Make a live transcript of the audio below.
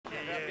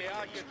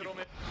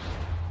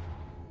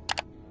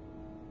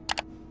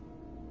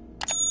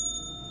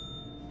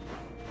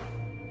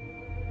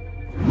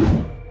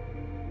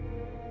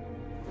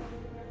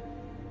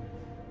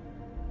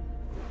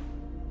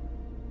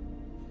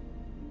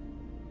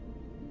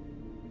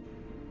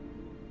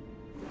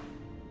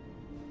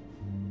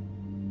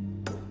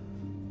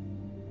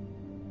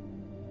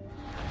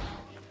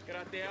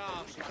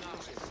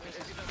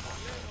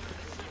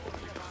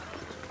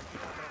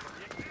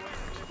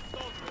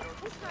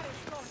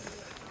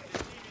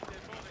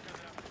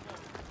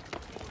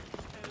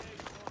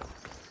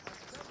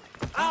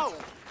Au!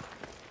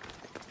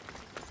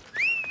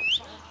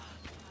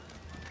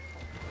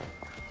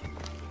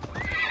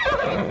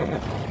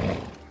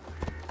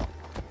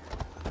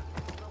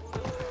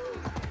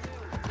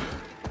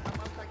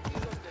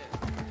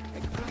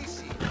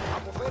 Εκπλήσει.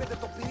 Αποφέρετε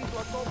το πυρί του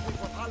ατόμου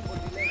υποθάλπων,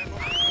 λέει.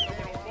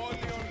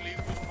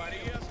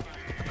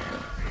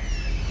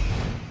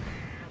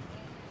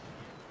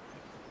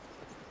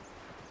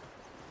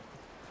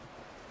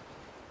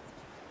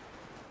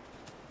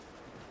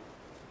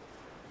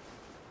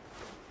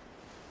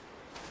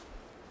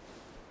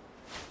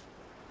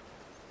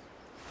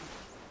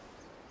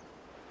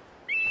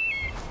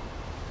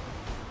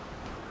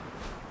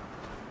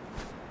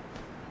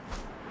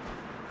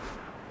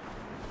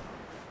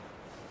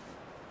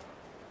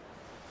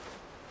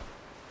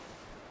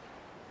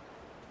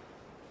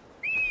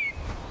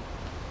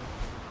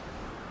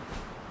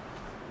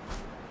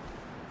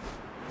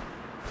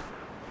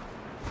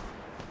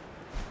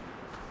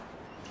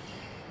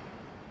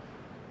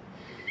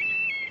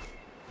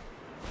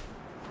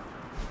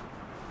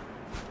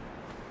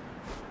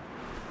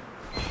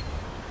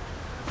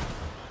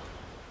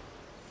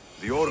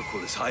 The Oracle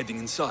is hiding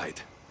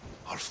inside.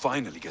 I'll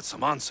finally get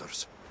some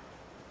answers.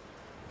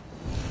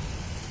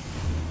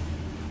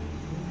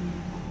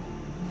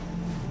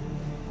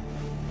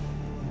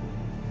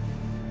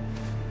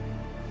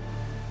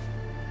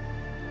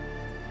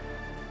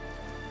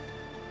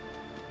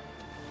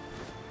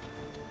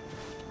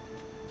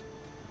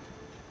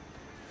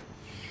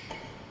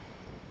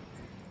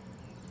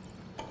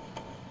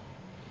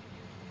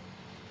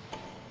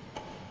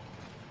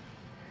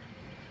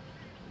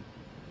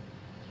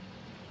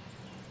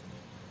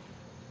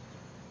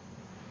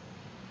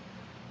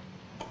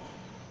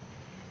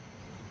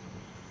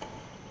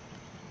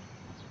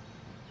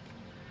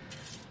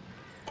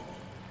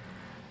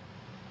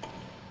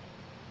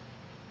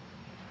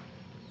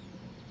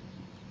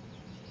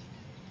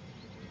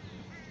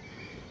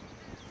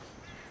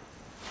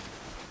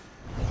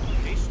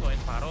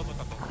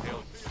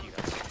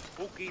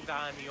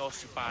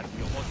 Δάνειος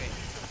υπάρχει, οπότε...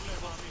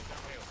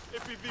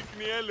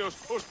 Επιδείχνει έλεος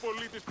ως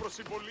πολίτης προς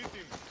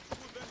συμπολίτη.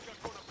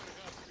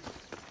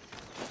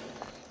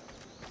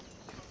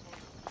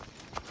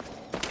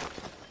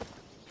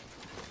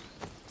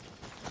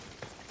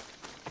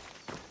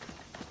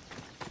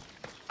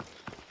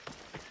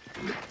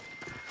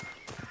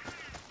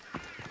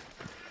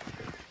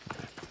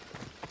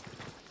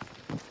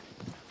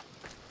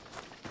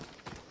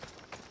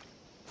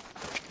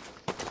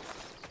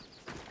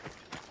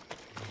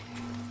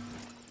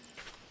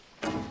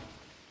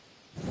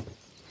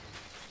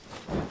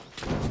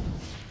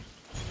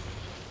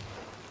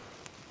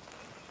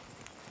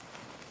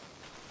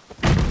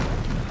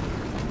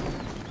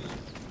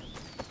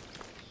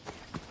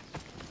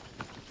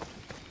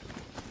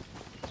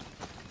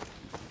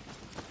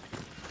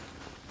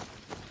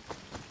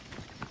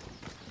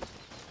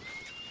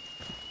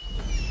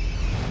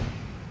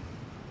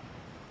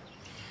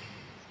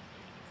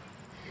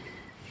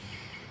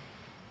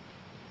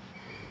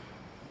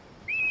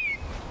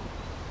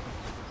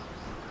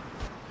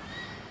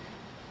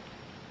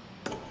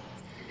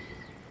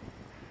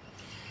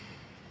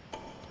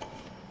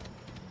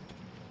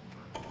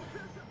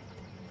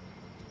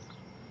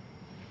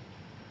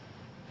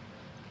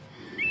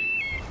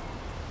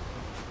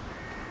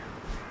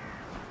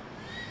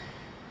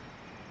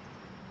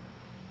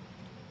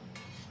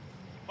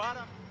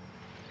 Πάρα.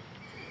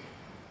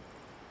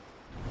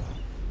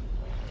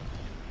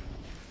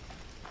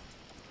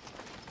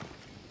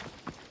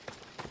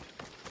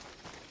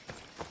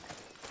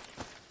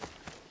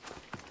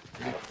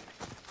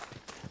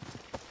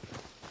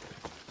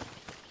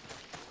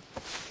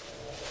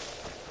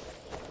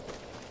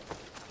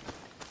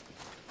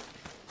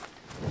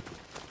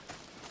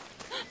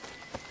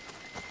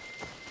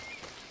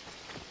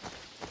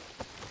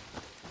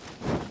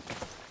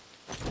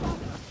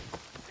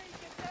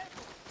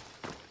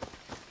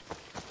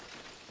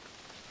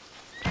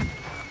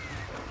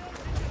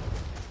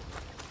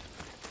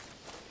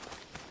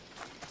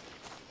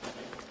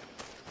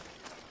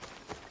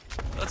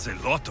 That's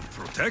a lot of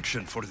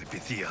protection for the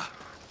Pythia.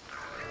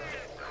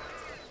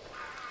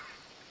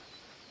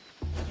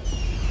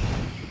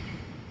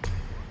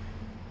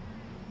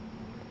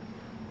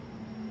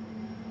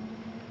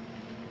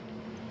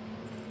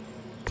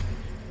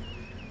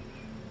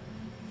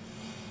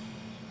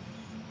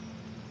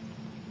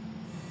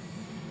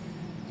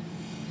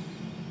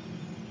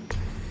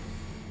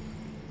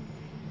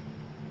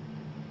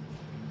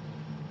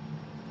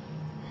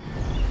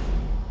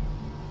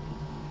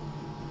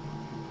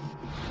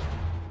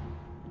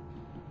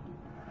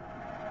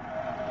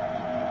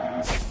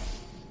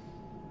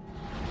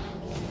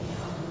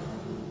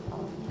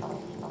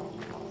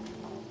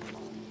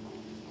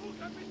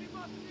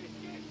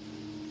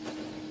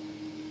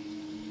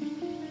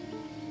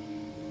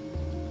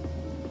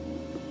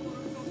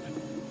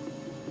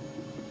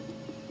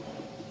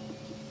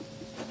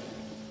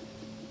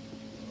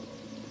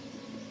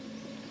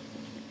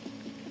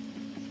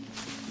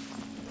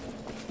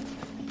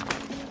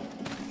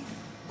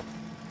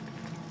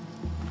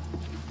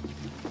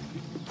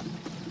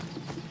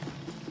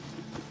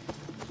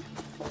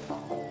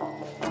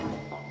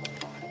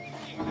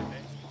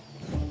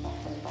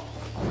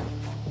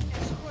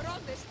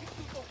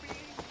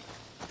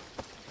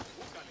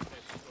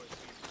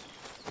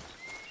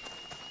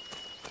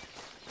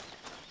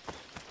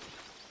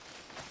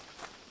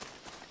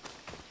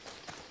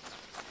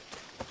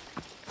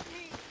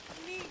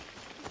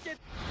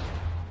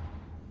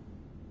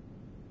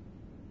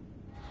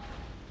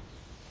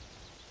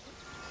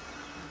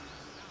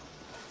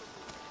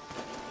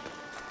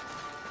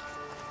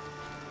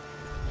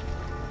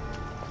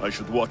 I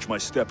should watch my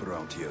step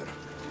around here.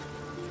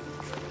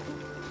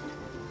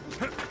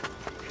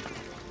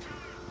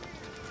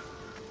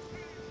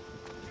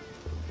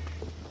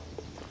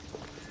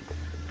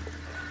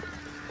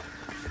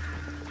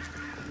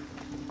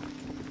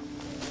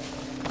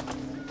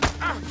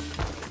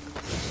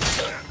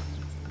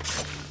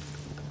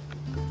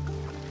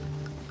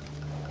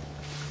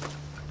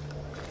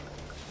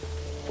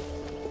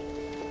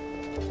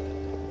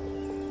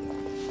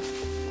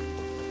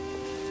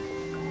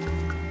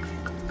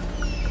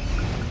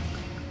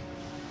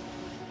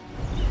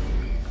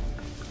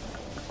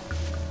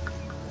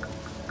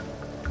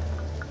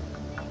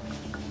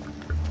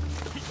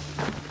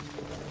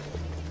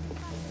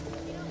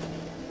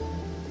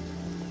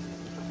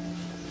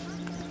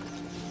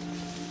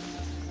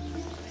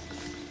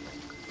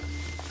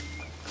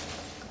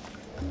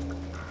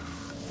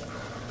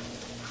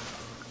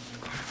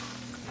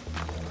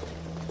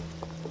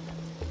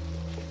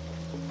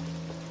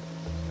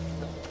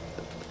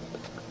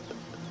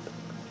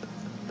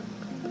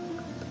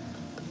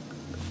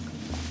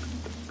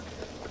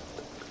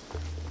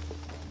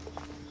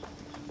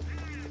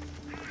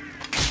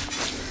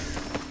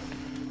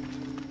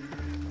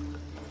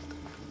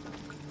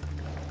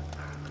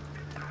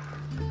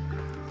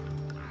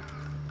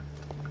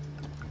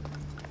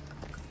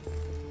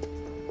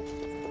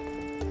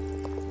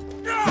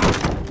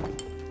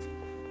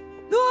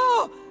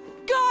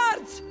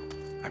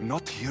 I'm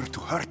not here to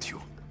hurt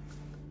you.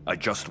 I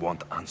just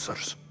want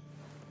answers.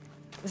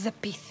 The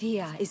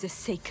Pythia is a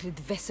sacred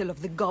vessel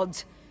of the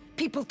gods.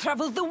 People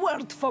travel the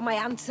world for my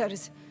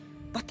answers.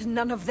 But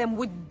none of them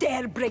would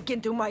dare break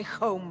into my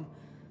home.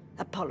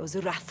 Apollo's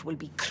wrath will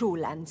be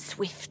cruel and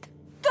swift.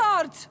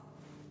 Guards!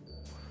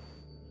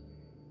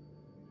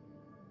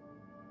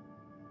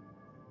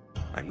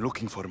 I'm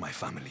looking for my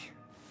family.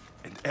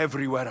 And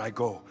everywhere I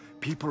go,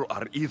 people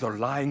are either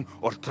lying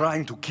or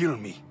trying to kill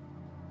me.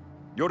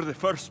 You're the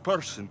first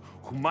person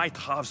who might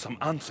have some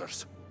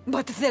answers.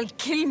 But they'll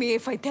kill me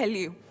if I tell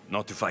you.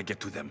 Not if I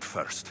get to them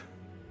first.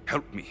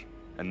 Help me,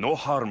 and no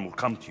harm will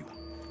come to you.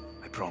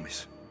 I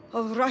promise.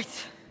 All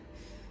right.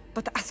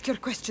 But ask your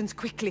questions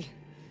quickly.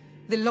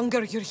 The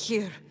longer you're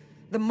here,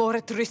 the more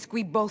at risk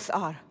we both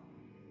are.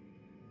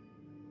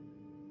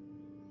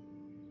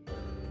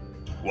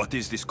 What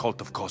is this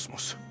cult of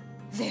Cosmos?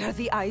 They are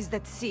the eyes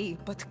that see,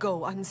 but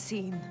go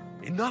unseen.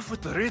 Enough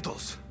with the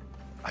riddles.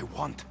 I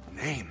want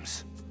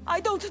names. I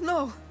don't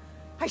know.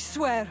 I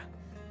swear.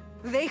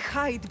 They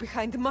hide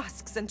behind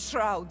masks and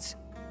shrouds.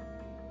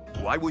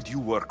 Why would you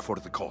work for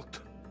the cult?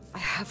 I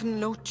have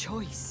no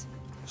choice.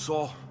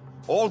 So,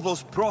 all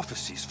those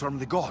prophecies from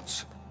the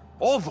gods,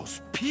 all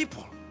those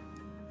people,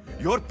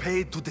 you're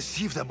paid to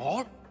deceive them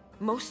all?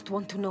 Most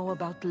want to know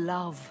about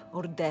love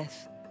or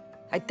death.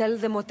 I tell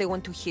them what they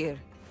want to hear.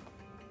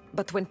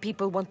 But when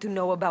people want to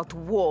know about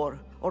war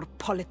or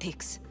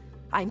politics,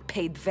 I'm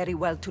paid very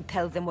well to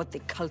tell them what the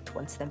cult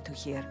wants them to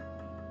hear.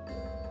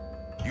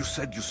 You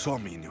said you saw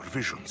me in your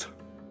visions.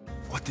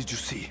 What did you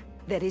see?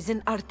 There is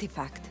an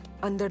artifact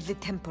under the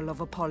temple of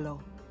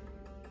Apollo.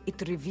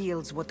 It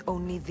reveals what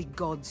only the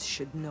gods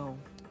should know.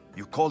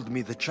 You called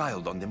me the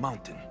child on the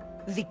mountain.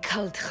 The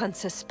cult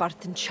hunts a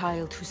Spartan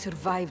child who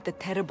survived the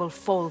terrible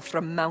fall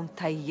from Mount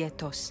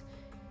Aietos.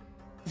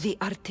 The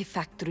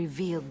artifact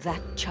revealed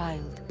that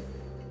child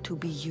to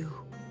be you.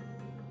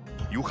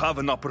 You have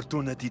an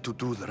opportunity to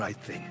do the right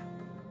thing.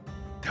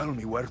 Tell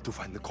me where to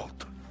find the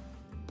cult.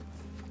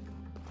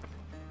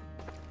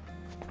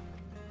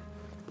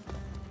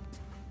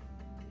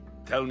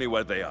 Tell me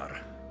where they are,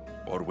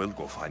 or we'll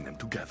go find them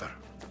together.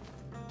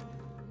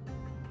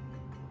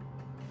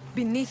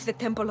 Beneath the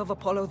Temple of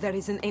Apollo there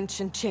is an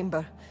ancient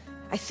chamber.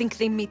 I think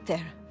they meet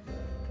there.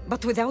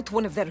 But without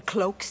one of their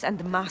cloaks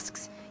and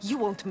masks, you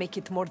won't make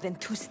it more than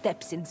 2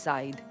 steps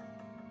inside.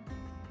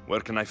 Where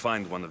can I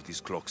find one of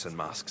these cloaks and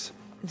masks?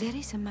 There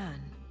is a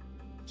man.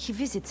 He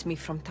visits me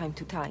from time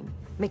to time,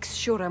 makes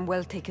sure I'm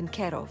well taken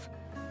care of.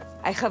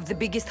 I have the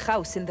biggest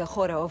house in the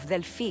Hora of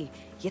Delphi,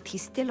 yet he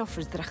still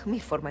offers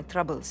drachmi for my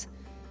troubles.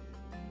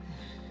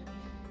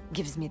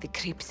 Gives me the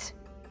creeps.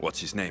 What's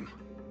his name?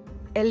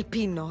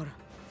 Elpinor.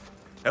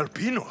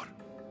 Elpinor?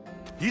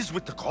 He's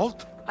with the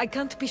cult? I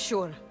can't be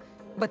sure,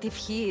 but if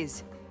he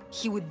is,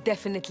 he would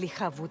definitely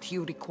have what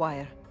you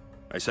require.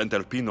 I sent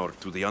Elpinor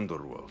to the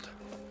underworld.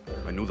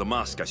 I knew the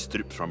mask I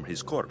stripped from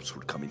his corpse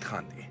would come in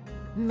handy.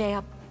 May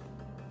I...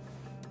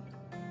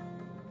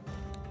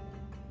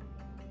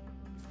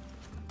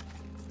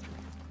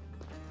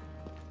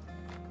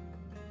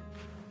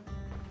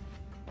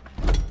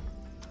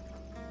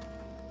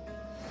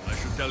 I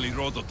should tell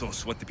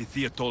Herodotus what the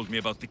Pythia told me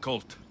about the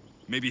cult.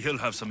 Maybe he'll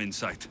have some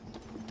insight.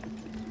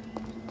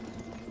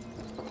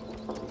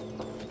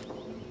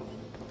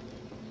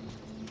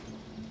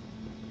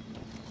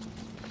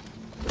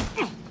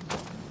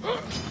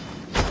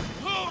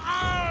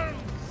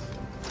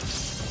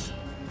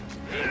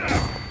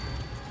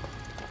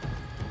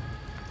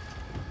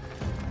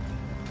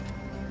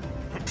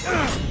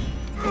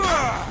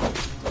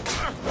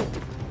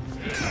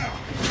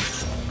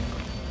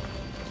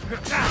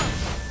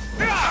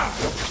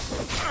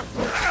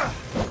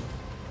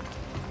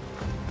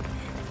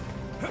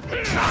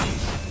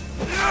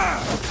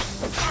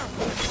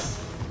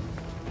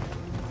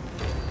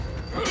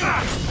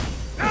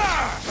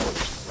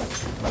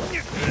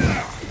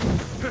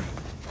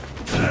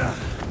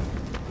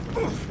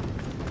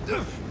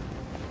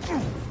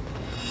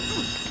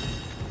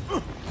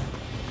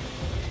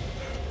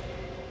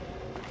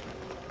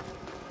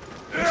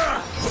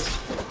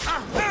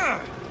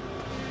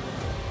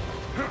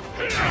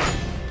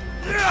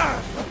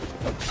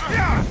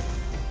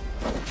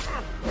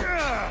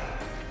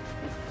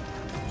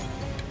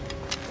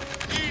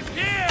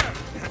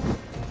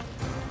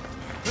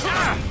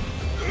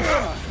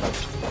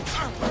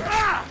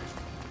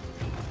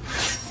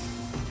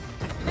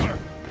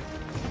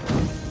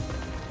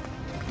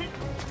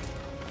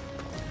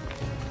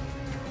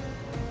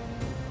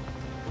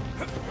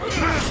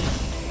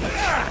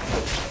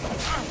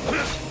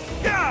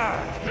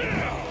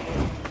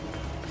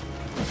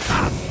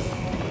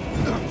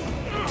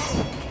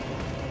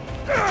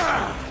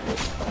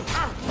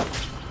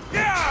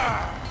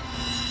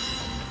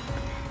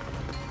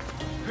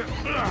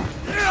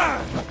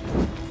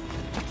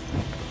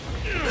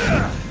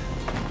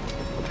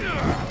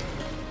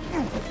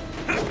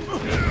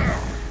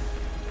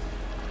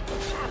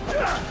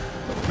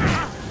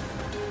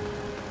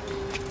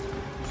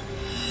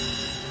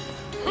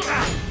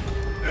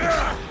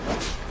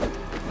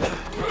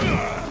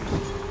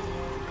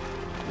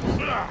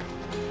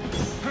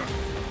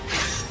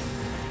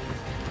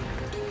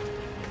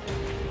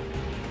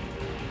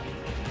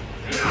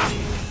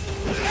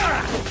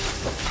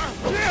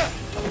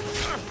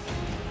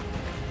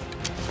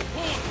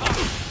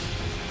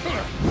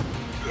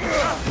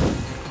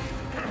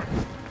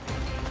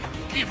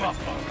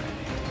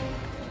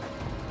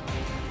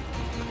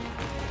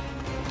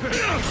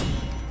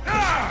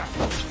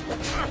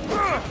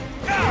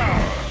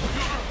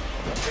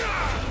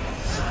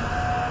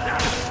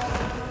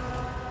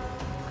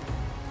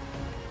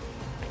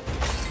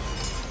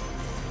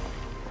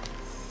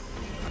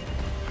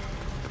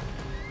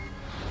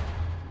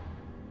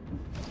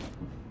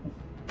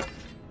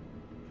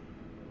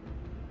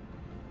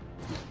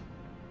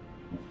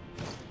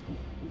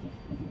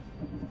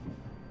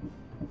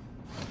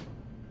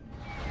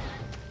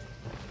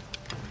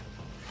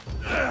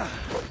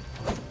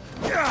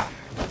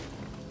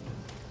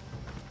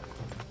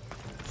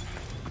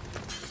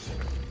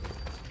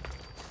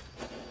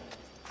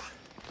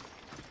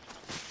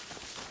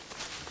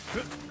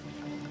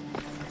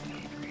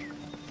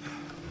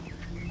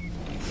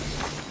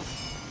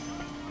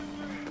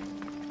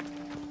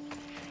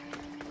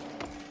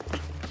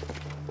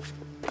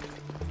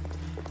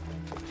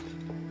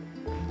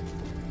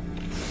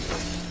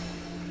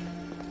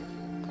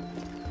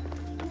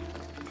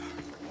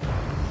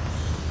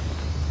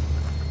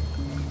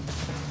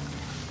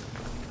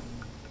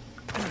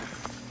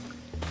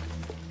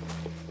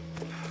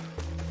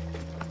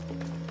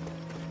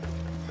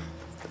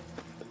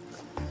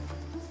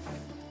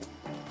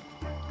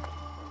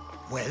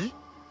 Well?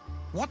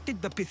 What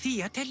did the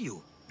Pythia tell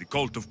you? The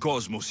cult of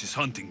Cosmos is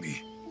hunting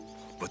me,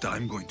 but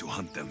I'm going to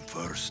hunt them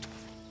first.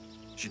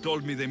 She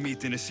told me they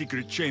meet in a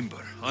secret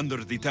chamber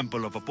under the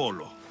Temple of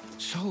Apollo.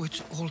 So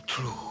it's all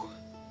true.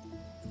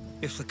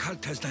 If the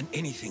cult has done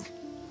anything,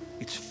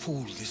 it's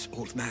fooled this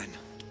old man.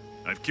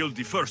 I've killed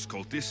the first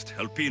cultist,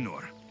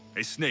 Elpinor,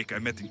 a snake I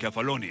met in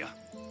Kefalonia.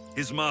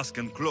 His mask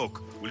and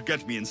cloak will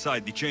get me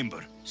inside the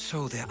chamber.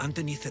 So they're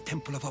underneath the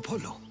Temple of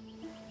Apollo?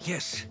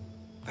 Yes,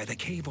 by the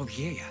Cave of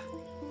Yea.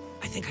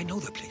 I think I know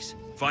the place.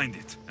 Find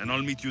it, and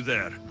I'll meet you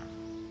there.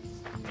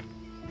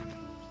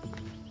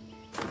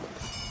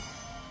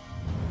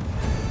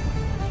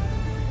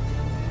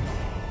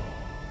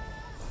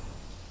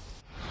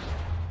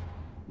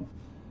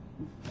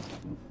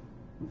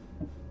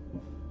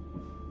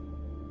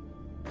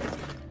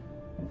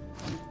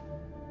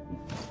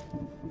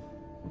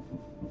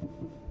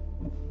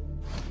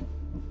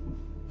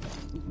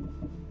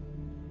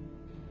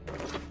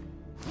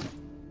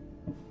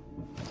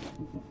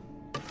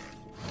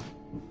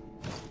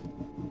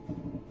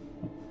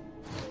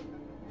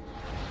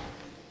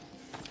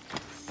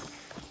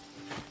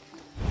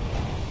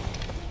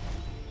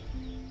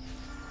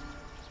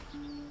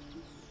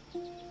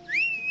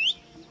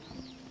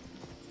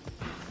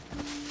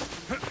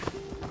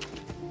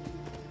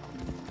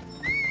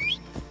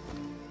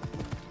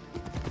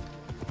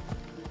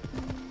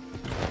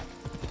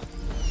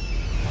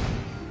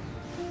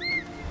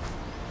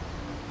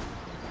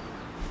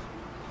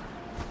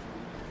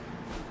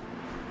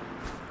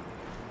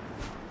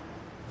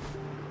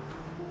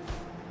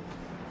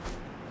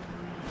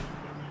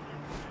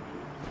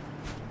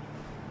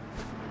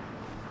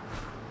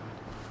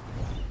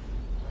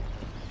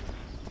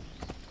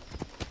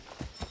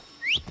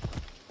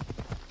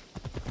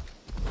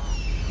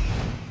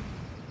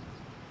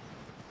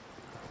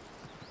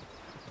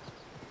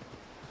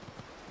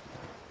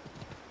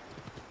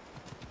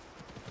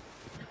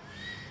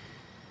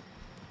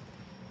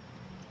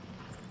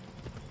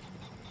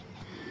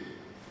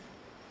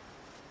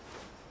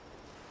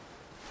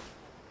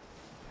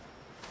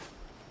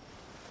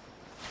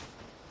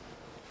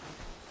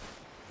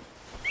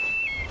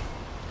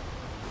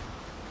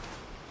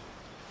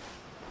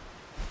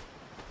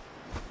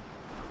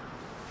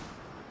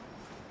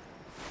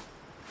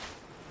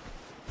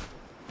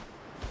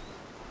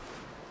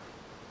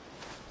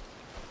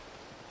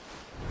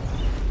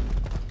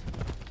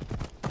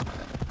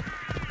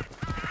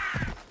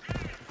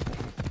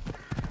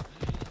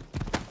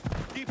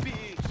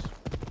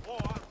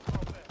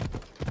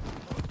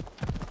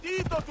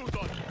 Ήτο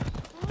τούτον!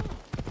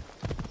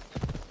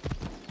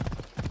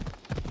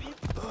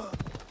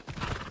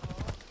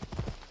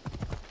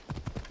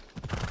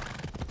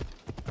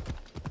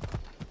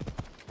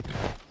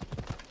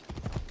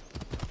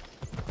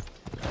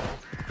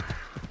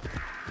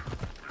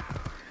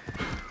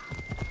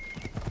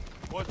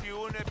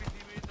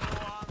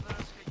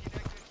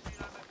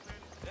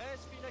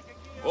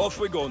 Off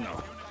we go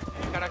now.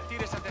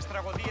 Χαρακτήρες από τις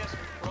τραγωδίες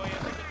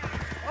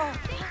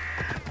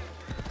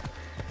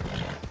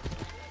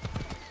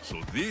So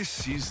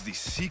this is the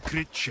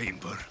secret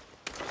chamber.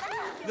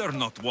 They're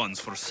not ones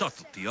for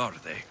subtlety, are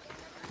they?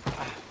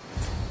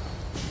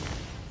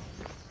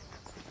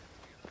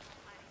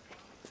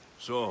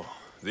 So,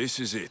 this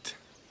is it.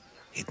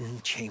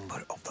 Hidden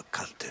chamber of the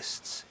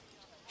cultists.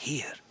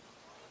 Here,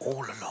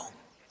 all along.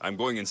 I'm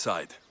going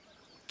inside.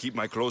 Keep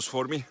my clothes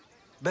for me?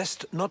 Best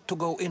not to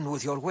go in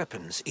with your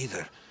weapons,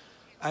 either.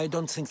 I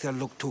don't think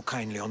they'll look too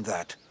kindly on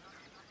that.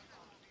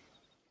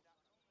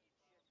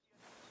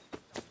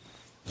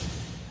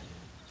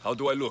 How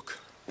do I look?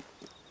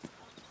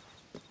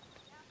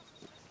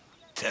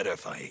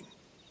 Terrifying.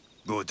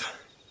 Good.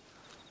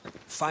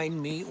 Find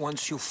me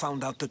once you've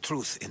found out the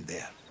truth in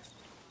there.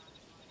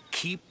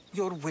 Keep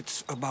your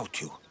wits about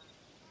you.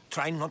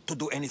 Try not to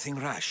do anything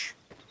rash.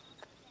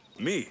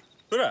 Me?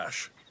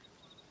 Rash?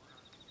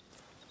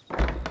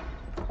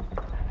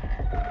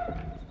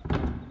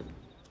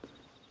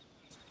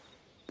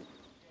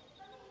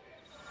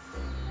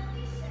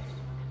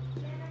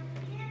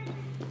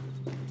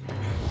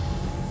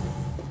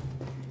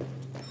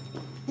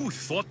 Who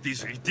thought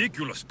these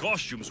ridiculous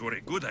costumes were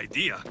a good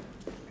idea?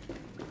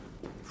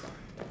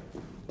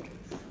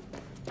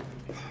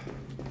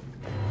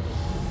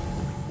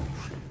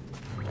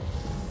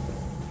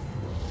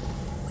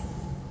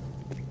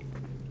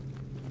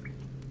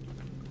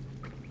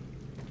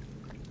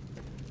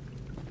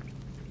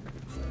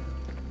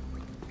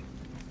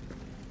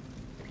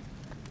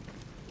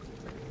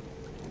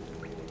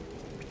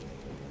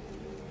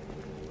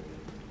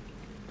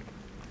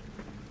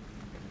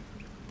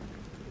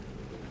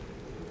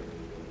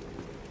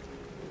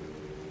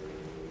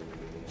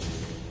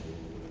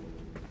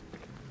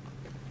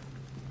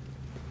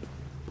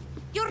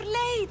 You're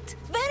late!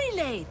 Very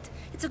late!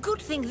 It's a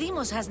good thing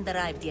Deimos hasn't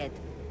arrived yet.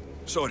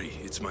 Sorry,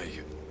 it's my...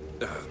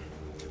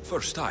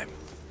 first time.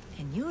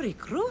 A new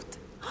recruit?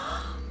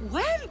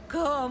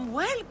 Welcome,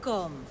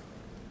 welcome!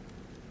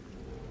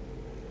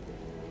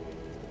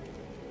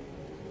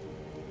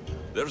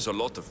 There's a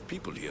lot of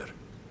people here.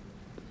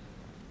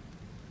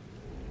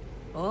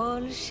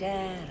 All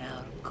share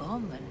our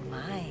common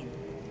mind.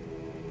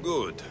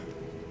 Good.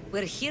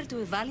 We're here to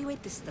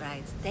evaluate the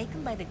strides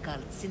taken by the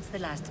cult since the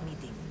last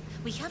meeting.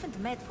 We haven't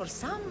met for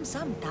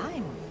some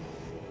time.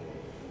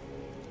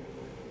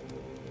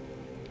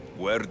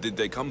 Where did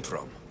they come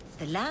from?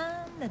 The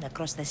land and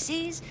across the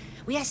seas,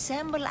 we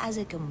assemble as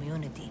a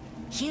community.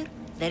 Here,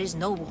 there is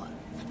no war.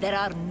 There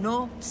are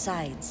no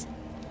sides.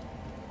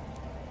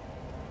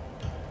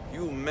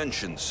 You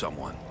mentioned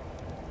someone.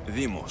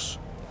 Deimos.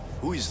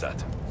 Who is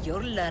that?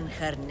 You'll learn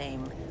her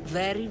name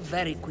very,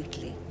 very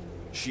quickly.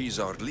 She's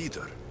our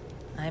leader.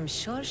 I'm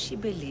sure she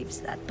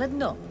believes that, but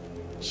no.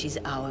 She's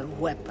our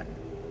weapon.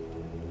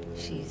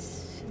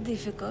 She's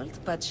difficult,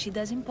 but she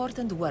does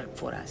important work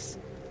for us.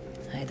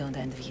 I don't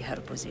envy her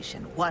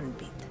position one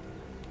bit.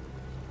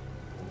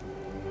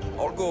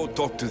 I'll go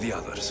talk to the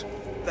others.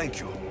 Thank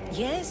you.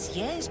 Yes,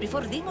 yes,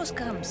 before Deimos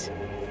comes.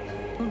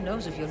 Who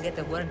knows if you'll get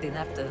a word in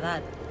after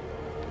that.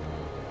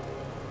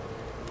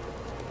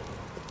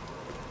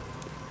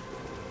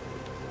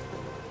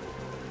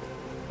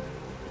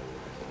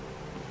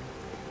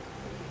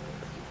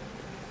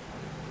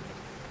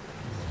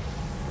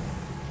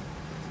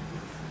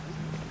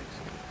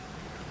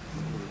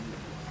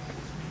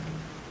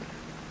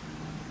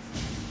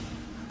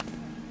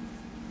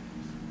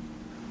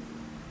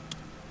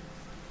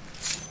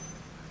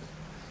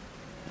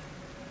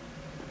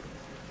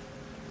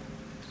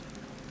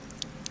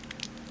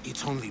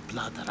 It's only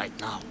blood right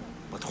now,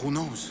 but who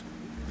knows?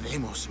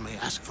 Deimos may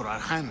ask for our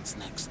hands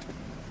next.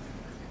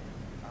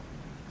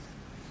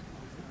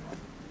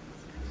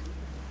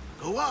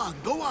 Go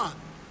on!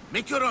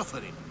 Make your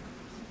offering.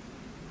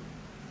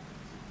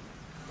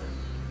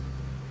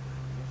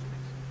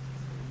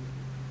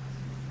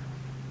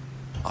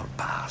 I'll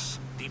pass.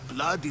 The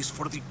blood is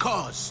for the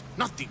cause,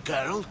 not the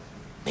girl.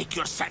 Make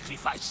your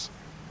sacrifice.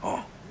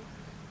 Oh.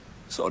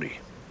 Sorry.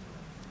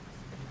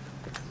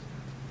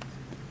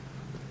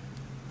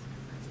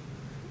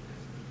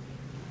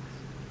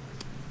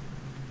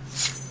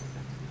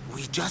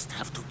 We just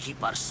have to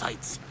keep our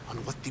sights on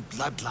what the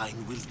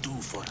bloodline will do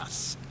for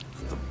us.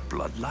 The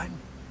bloodline?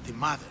 The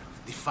mother,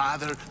 the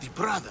father, the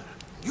brother.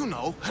 You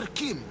know, her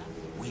kin.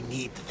 We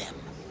need them.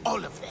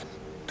 All of them.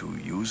 To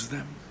use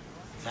them?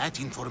 That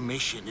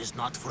information is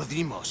not for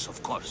Deimos,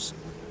 of course.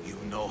 You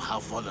know how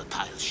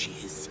volatile she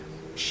is.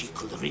 She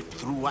could rip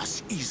through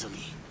us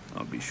easily.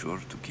 I'll be sure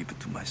to keep it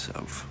to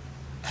myself.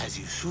 As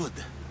you should.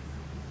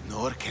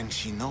 Nor can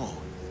she know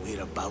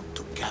we're about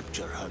to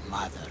capture her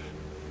mother.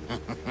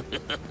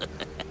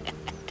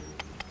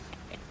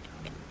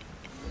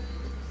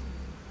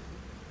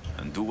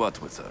 Do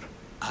what with her?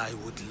 I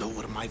would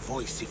lower my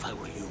voice if I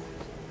were you.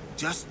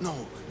 Just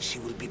know she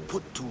will be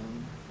put to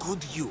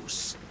good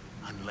use,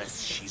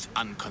 unless she's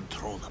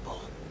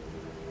uncontrollable.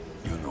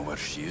 You know where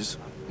she is?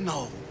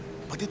 No,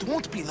 but it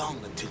won't be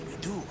long until we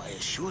do, I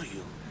assure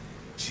you.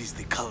 She's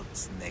the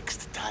cult's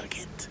next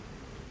target.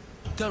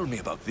 Tell me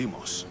about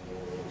Deimos.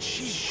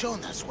 She's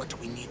shown us what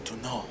we need to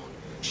know.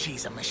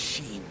 She's a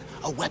machine,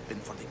 a weapon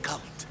for the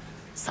cult.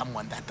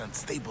 Someone that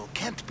unstable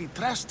can't be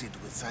trusted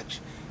with such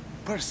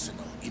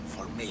personal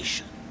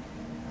information.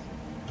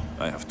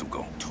 I have to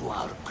go. To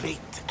our great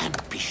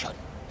ambition.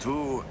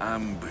 To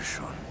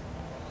ambition.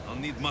 I'll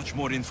need much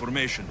more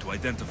information to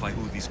identify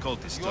who these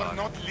cultists are. You're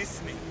not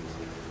listening.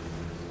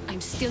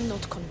 I'm still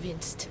not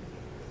convinced.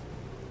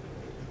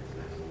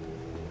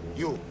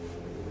 You.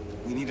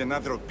 We need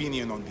another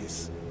opinion on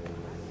this.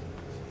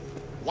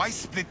 Why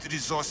split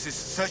resources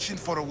searching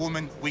for a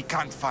woman we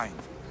can't find?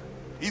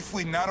 If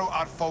we narrow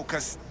our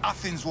focus,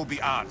 Athens will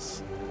be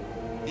ours.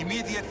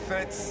 Immediate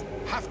threats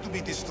have to be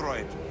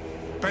destroyed.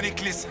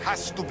 Pericles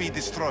has to be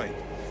destroyed.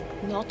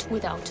 Not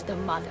without the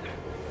mother.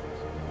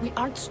 We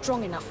aren't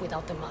strong enough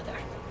without the mother.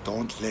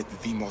 Don't let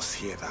Deimos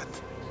hear that.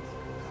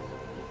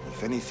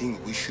 If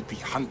anything, we should be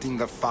hunting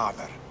the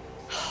father.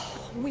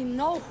 We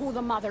know who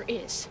the mother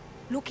is.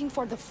 Looking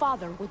for the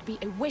father would be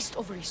a waste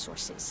of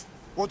resources.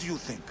 What do you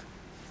think?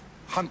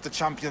 Hunt the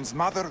champion's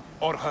mother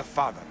or her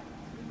father?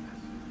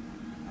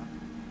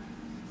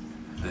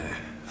 The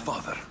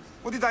father.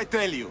 What did I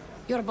tell you?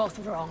 You're both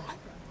wrong.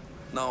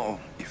 Now,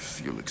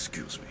 if you'll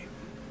excuse me.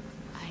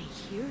 I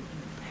hear you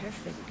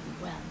perfectly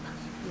well.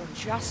 You're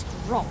just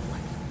wrong.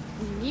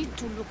 We need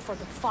to look for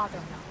the father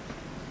now.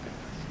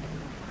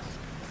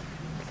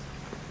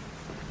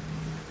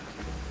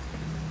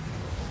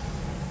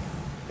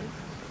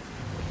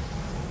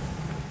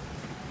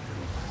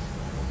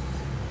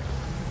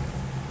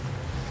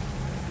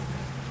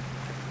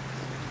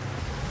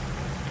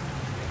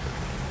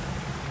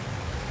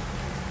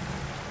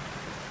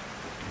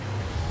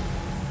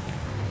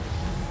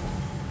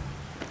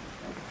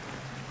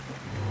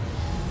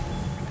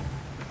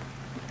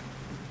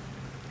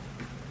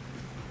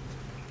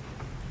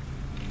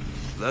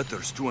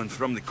 Letters to and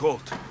from the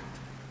cult.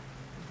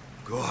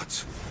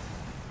 Gods.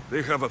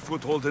 They have a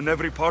foothold in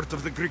every part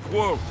of the Greek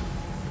world.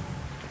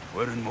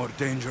 We're in more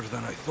danger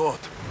than I thought.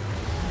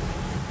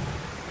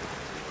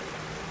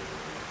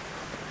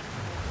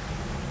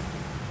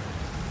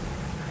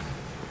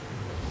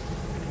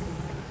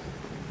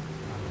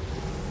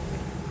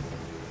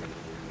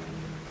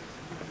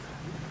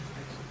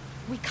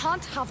 We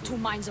can't have two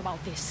minds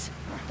about this.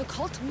 The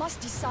cult must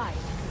decide.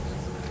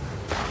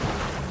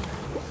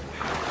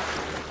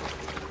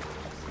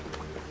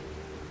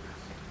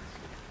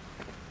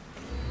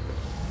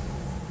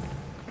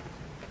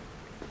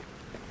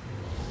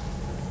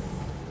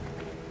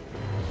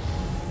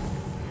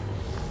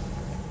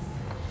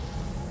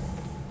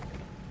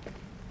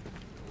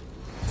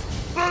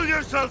 Pull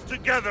yourself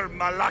together,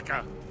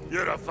 Malaka!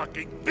 You're a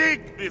fucking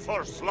pig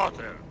before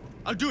slaughter!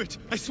 I'll do it,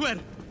 I swear!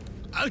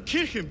 I'll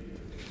kill him!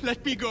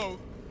 Let me go!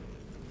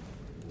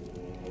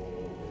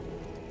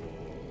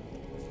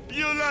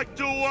 You like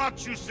to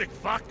watch, you sick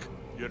fuck?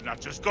 You're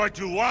not just going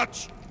to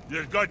watch,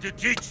 you're going to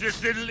teach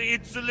this little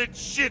insolent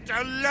shit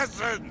a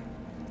lesson!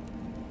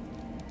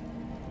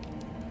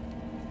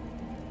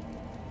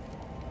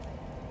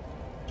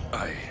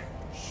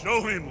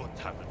 Show him what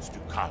happens to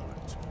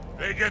cowards.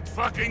 They get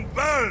fucking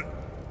burned!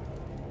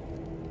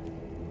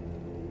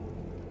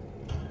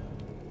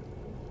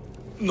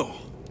 No.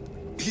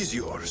 He's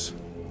yours.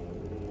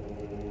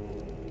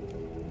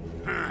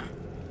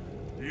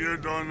 You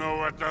don't know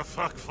what the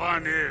fuck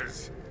fun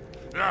is.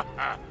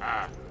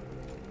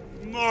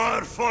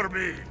 More for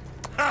me!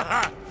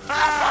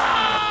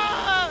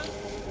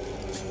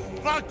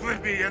 Fuck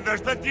with me and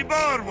there's plenty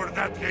more where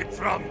that came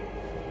from!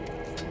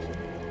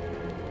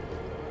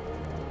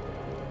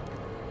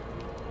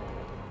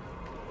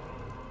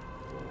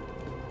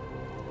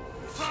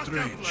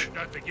 Strange. Like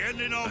that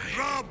again and I'll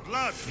draw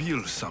blood.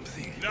 Feel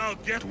something Now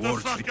get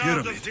towards the the fuck out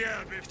of pyramid.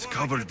 here It's before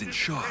I covered get in this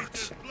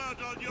shards, precious blood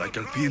on your like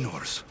clothes.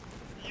 Alpinor's.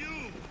 You!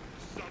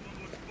 Someone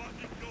was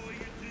spotted going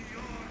into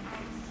your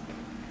house.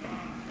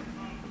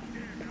 I'll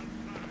get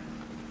outside.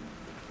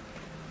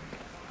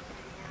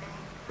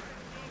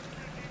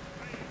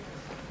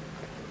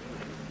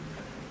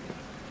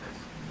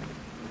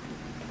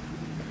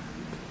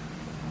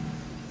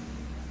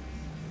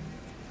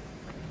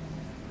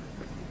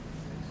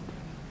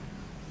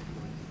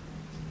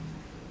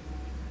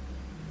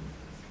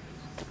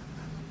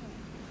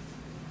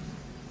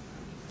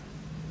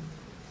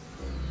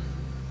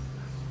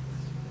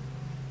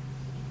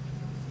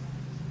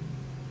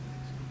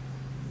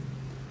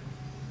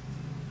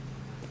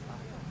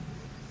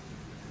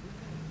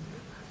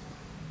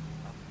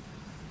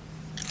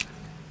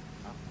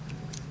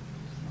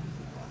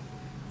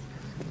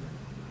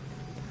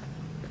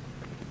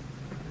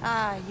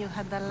 Ah, you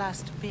had the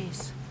last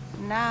piece.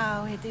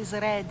 Now it is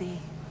ready.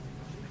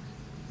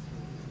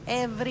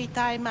 Every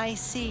time I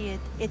see it,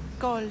 it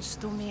calls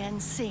to me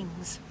and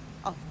sings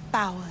of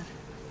power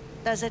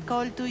Does it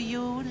call to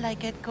you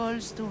like it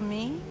calls to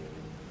me?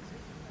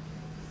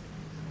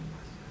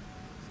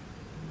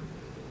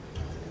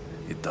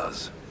 It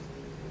does.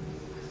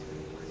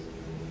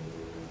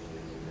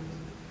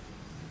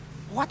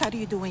 What are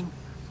you doing?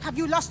 Have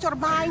you lost your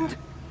mind?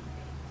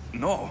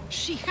 No.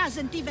 She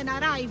hasn't even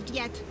arrived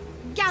yet.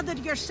 Gather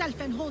yourself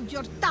and hold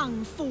your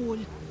tongue, fool.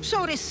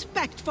 Show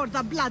respect for the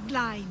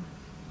bloodline.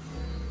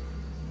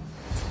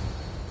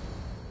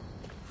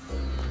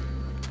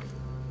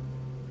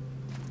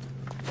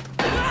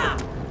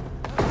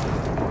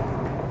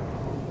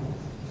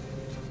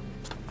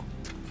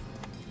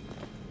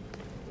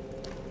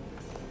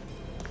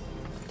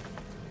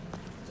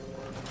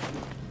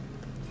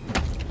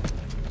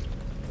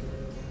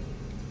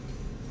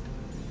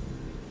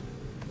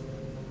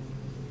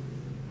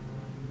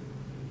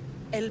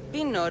 El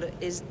Pinor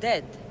is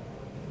dead.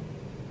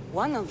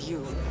 One of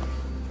you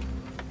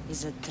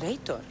is a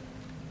traitor.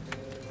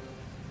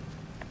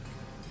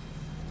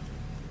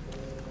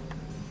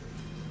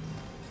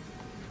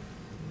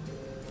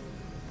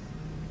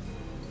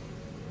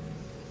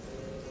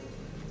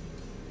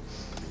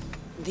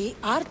 The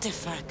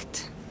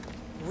artifact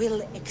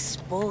will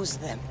expose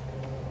them.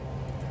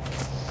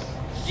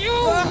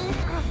 You!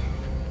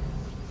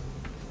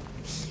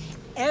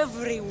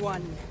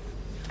 Everyone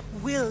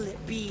will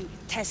be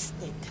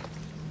tested.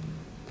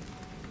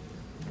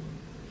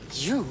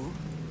 You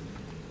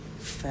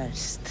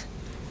first.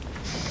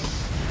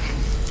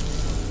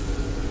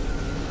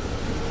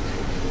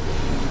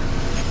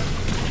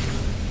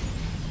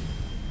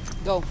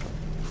 Go.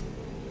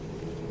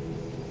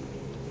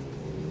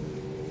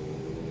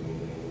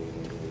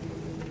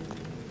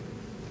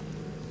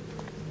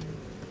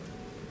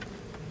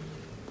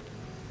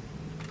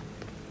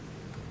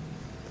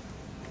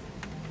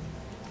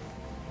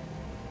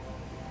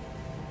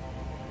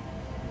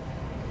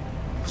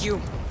 You.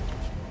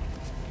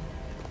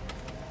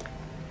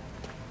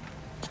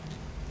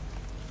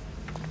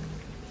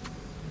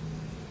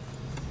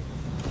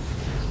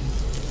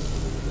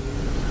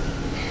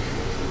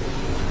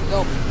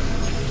 Go.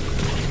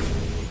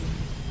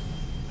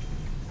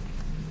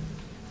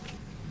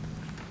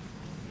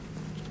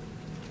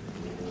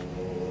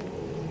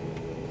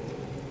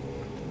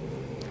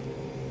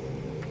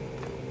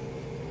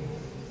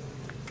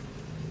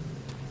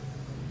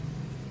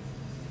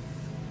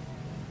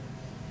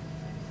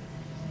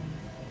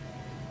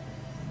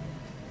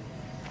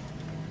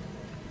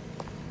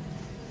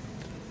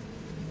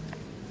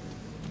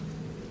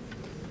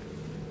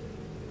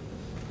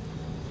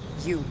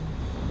 You.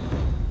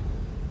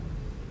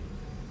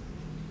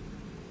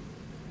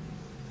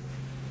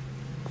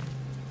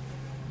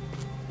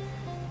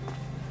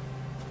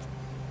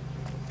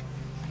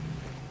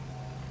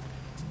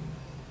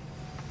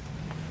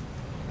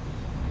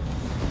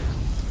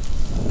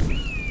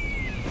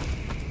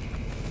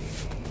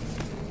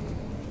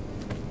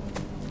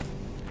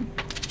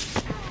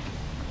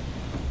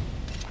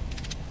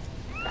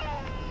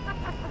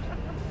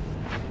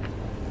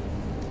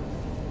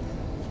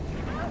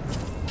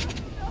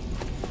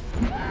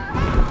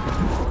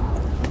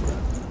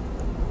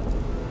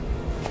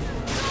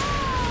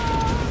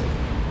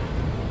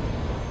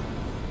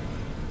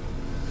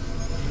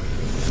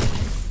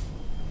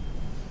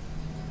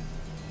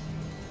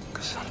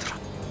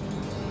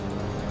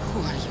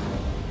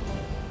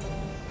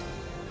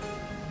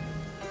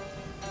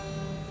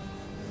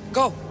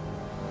 Go!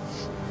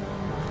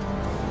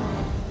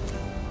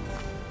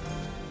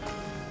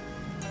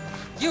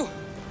 You!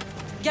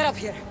 Get up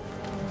here!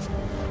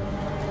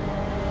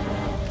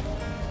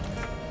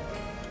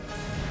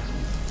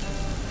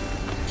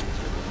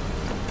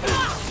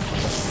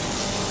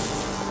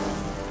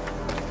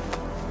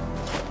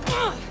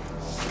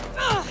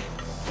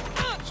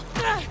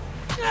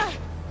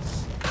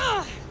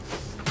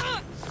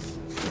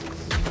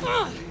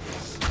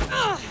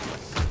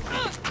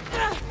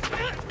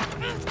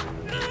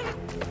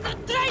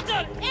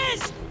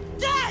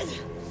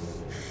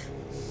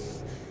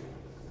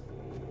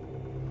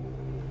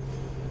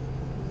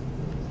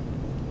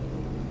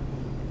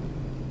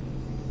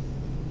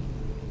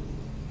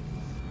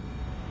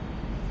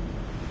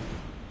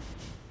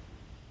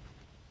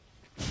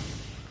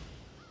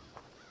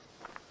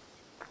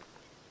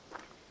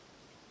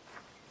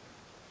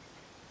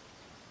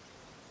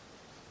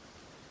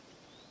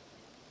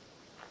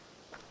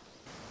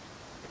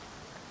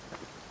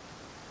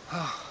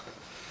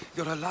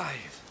 You're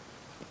alive.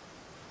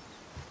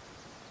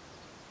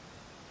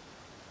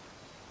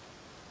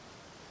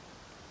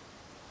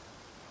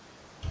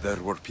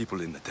 There were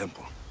people in the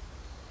temple.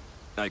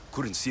 I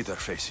couldn't see their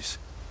faces.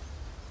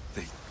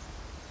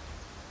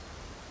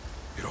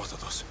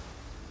 Herodotus.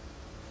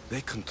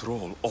 They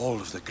control all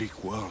of the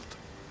Greek world.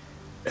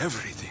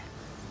 Everything.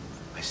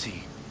 I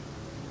see.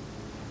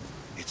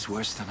 It's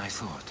worse than I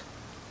thought.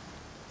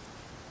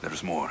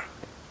 There's more.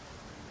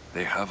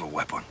 They have a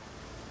weapon.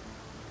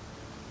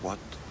 What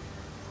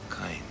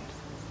kind?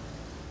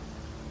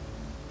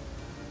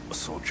 A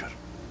soldier.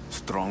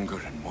 Stronger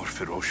and more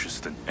ferocious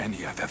than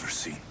any I've ever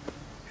seen.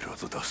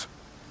 Herodotus,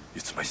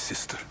 it's my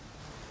sister.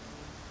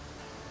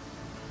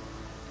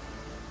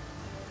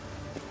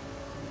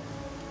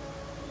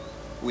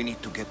 We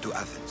need to get to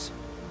Athens.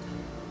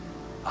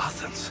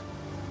 Athens?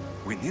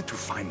 We need to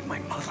find my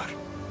mother.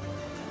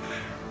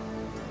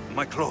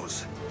 My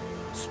clothes.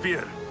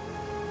 Spear.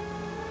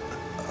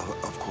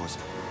 Of course.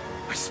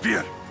 My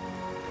spear!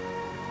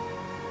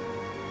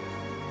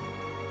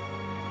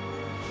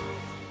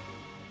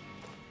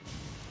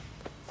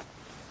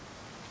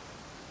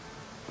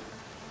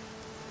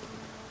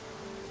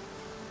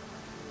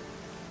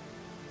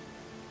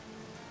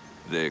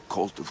 The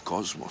cult of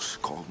Cosmos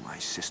called my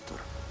sister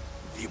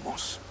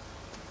Deimos.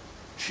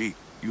 She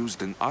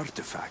used an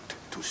artifact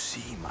to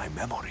see my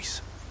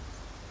memories.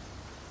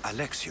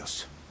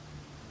 Alexios,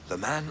 the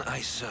man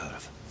I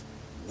serve.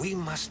 We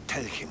must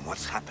tell him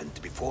what's happened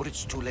before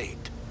it's too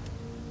late.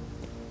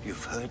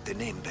 You've heard the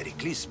name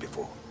Pericles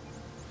before.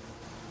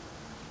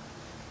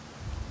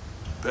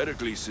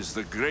 Pericles is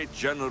the great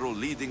general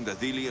leading the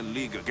Delian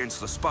League against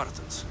the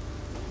Spartans.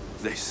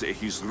 They say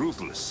he's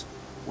ruthless.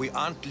 We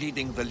aren't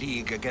leading the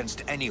League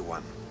against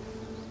anyone.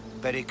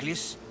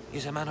 Pericles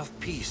is a man of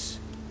peace.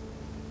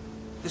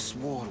 This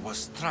war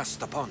was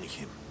thrust upon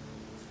him.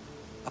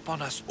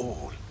 Upon us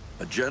all.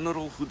 A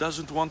general who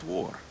doesn't want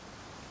war?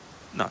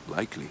 Not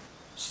likely.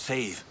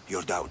 Save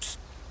your doubts.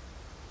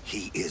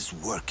 He is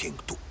working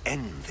to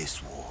end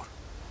this war.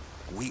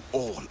 We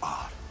all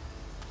are.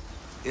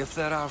 If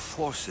there are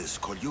forces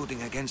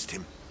colluding against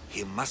him,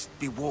 he must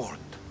be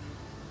warned.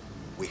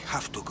 We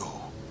have to go.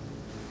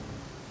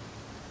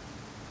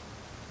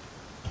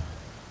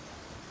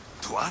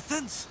 To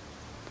Athens?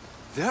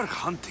 They're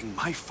hunting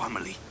my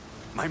family.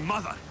 My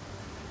mother.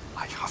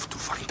 I have to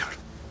find her.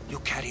 You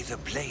carry the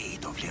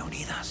blade of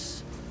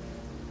Leonidas.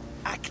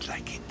 Act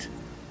like it.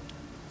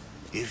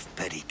 If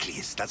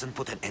Pericles doesn't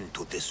put an end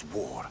to this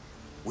war,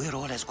 we're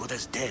all as good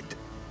as dead.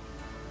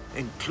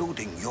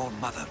 Including your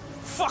mother.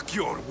 Fuck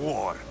your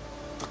war!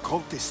 The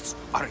cultists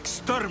are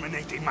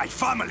exterminating my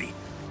family!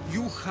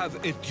 You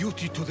have a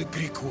duty to the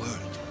Greek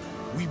world.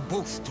 We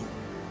both do.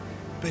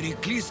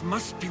 Pericles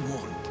must be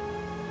warned.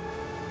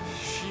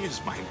 She is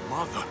my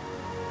mother.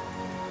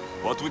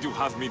 What would you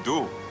have me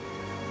do?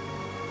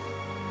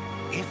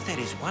 If there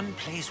is one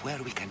place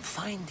where we can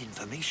find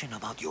information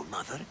about your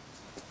mother,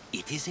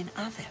 it is in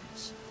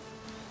Athens.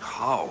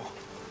 How?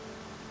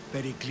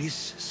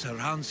 Pericles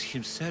surrounds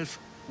himself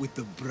with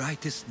the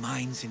brightest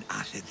minds in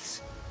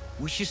Athens.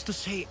 Which is to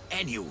say,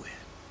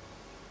 anywhere.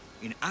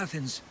 In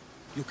Athens,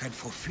 you can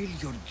fulfill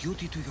your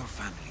duty to your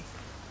family.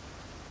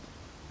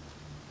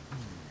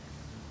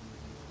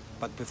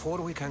 But before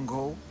we can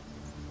go,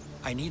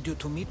 I need you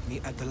to meet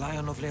me at the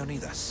Lion of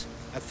Leonidas,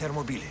 at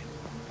Thermopylae.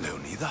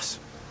 Leonidas?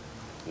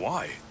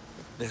 Why?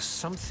 There's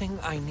something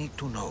I need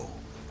to know.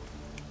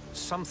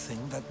 Something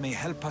that may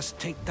help us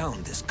take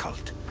down this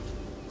cult,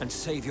 and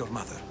save your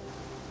mother.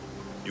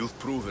 You've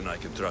proven I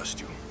can trust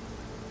you.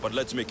 But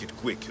let's make it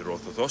quick,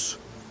 Herodotus.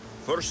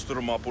 First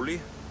Thermopylae,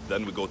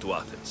 then we go to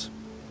Athens.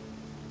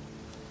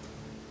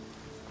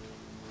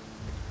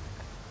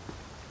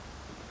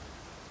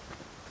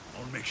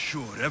 I'll make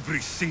sure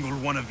every single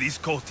one of these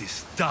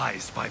cultists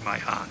dies by my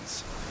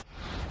hands.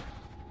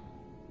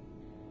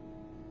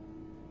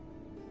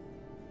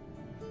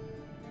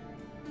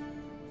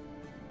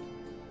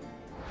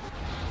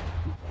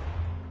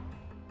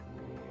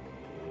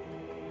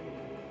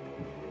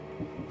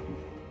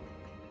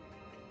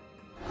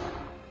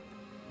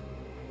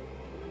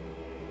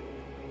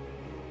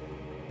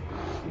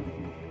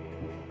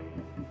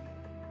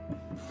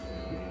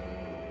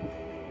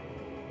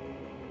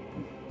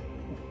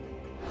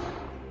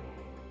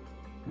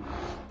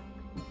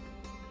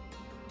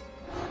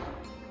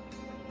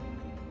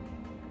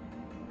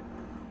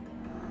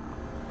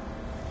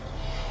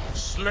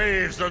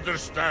 Slaves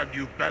understand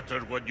you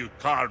better when you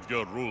carve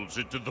your rules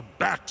into the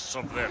backs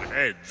of their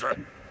heads.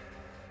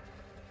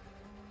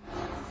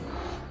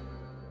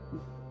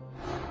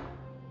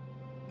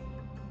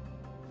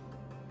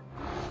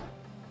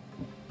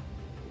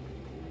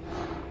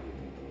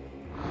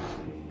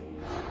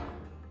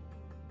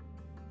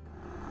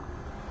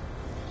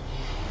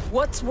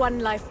 What's one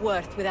life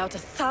worth without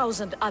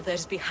 1,000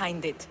 others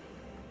behind it?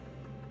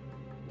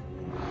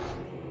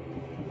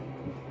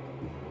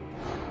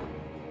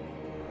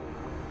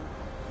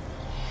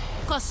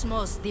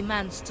 Cosmos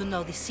demands to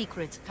know the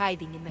secrets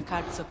hiding in the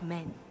hearts of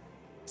men,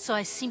 so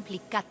I simply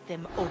cut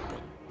them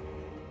open.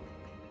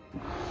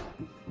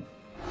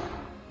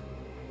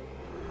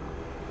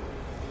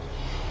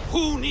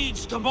 Who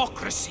needs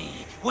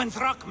democracy when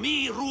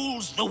Thrakmi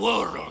rules the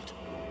world?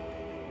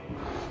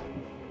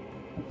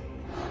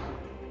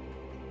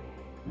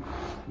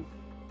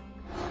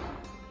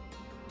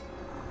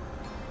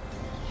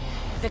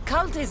 The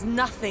cult is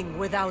nothing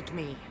without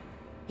me.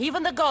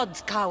 Even the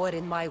gods cower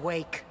in my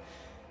wake.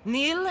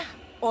 Kneel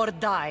or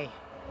die.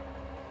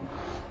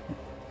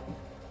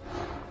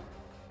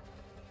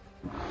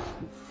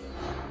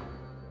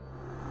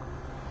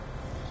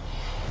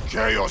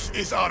 Chaos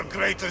is our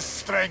greatest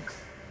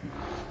strength.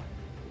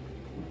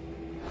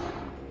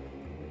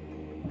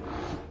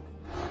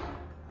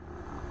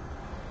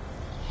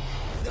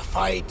 The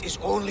fight is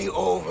only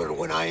over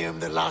when I am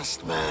the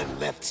last man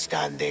left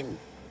standing.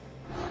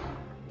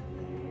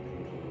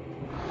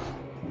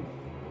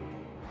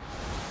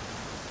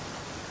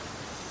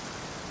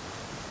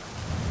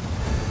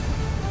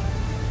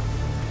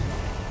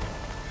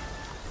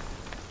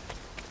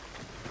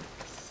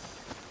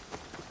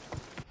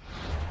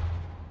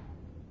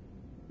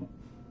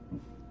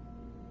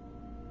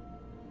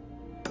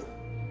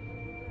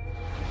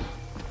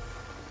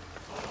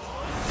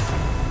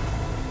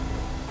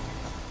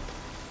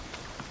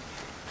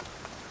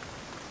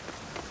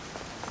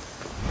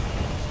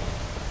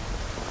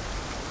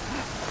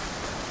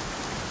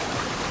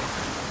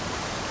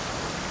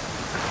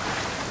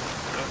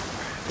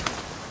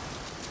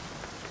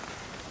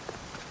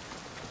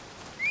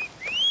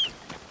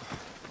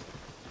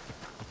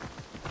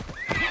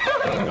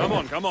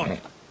 Come on.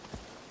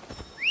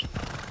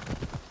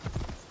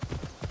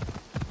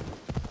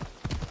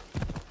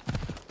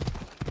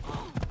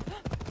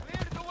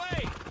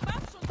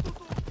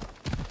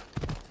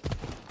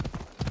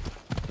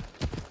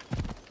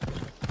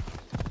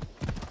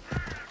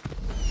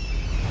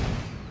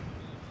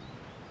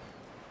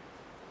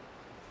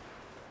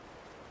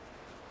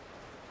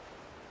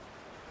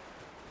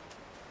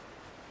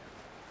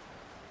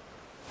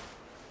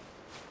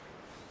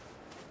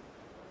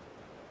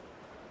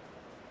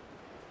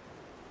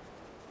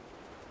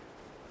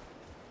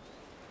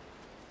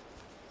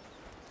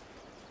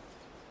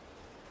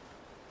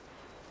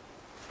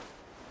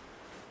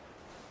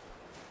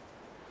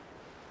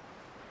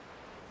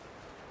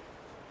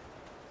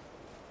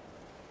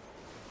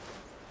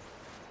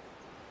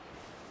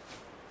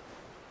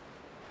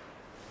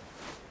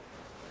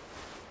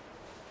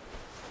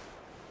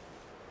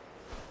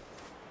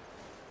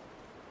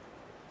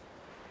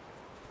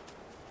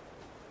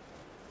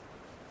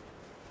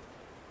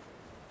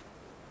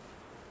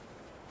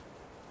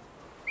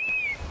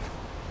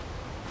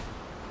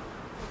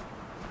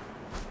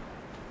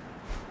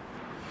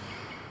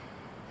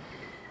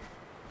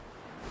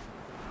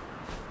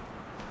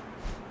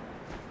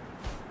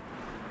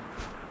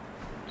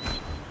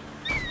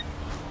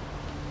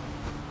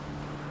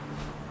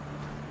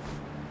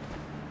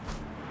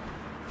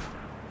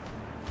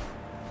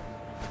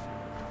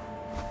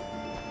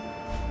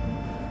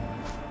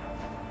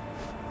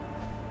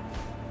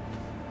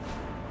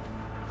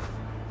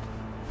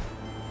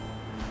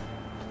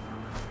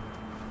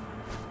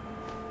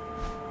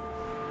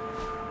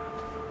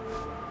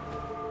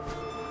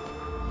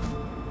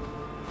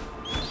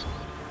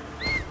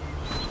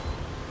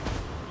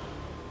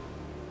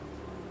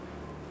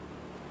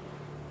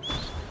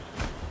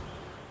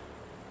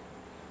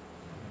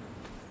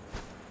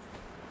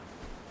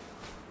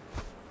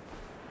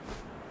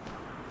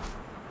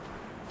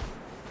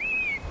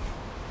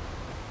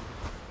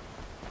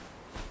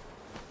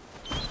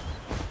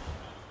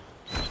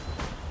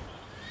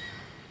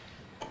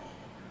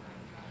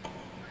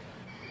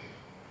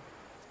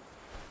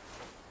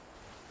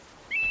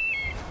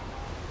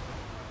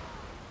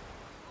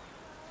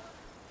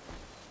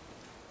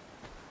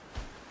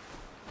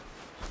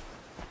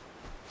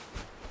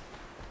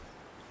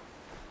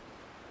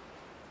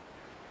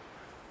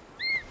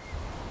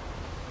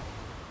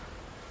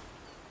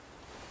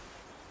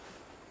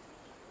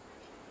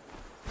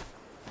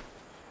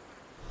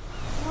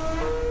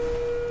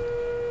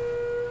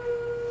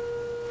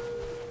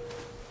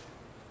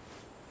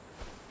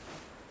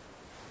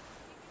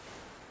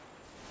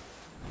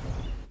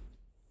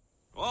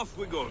 Off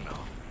we go now.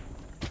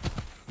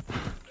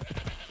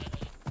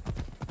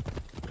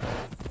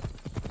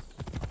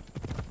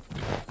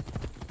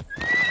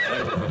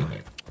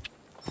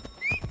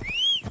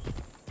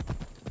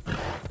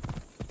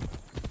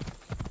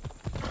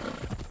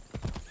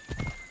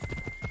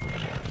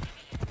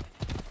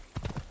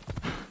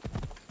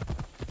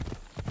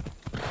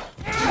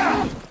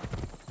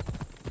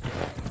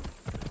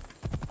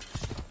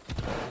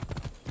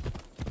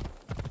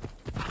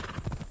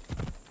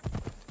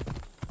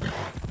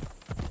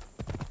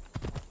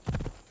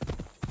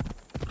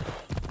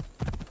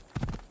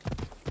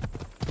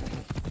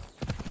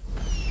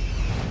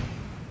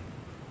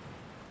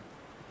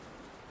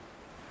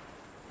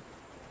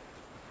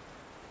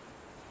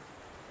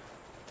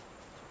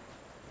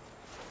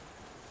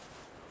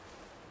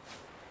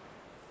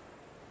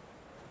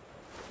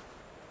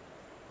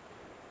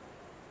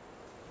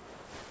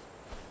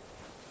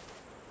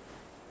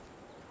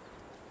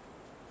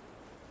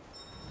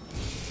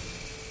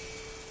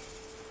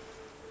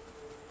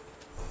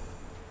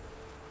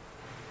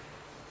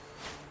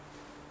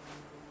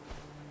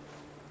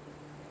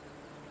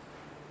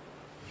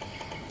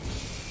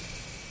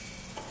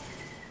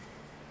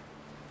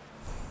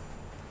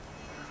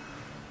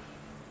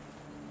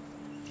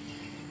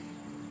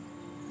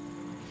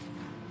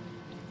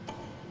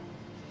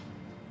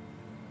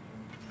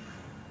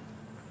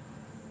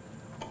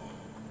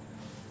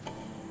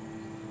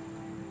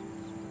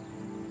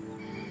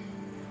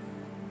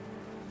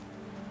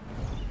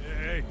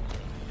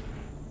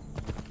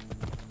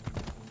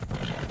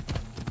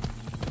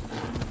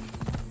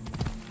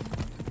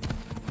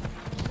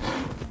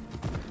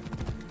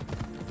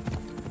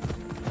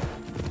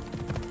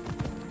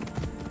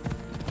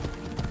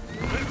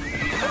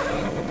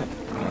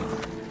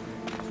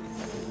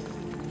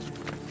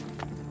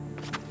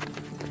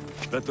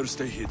 Better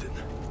stay hidden.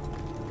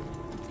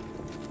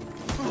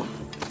 Oh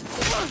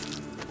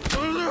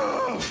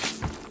no!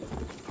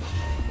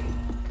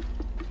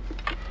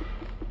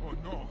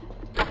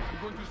 I'm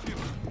going to see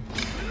them.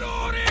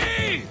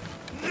 Glory!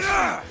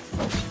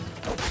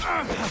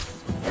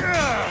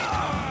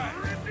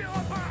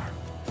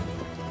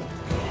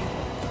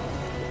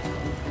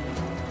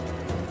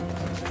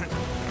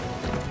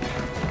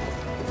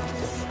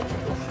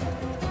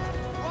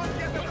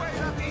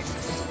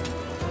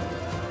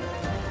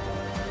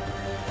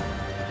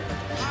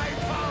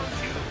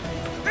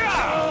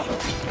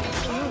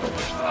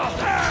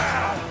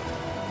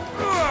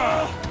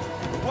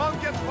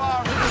 Won't get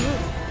far.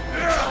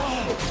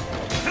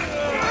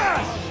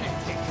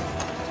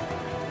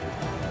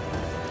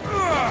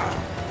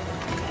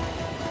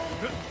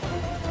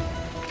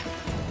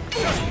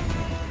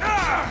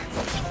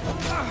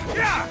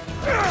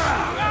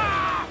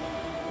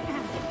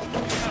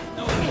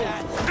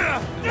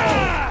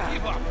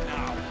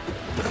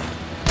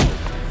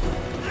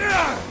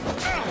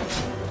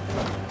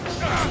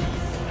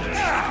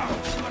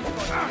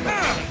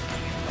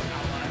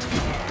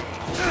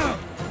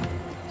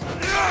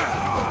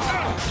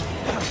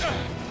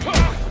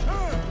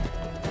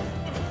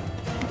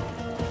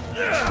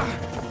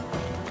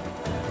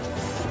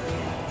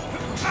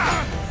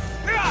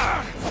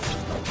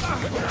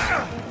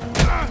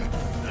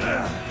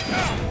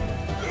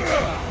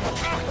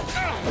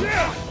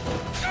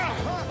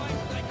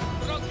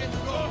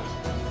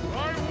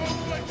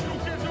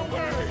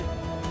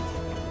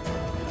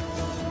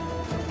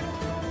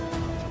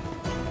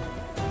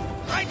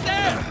 Right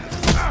there!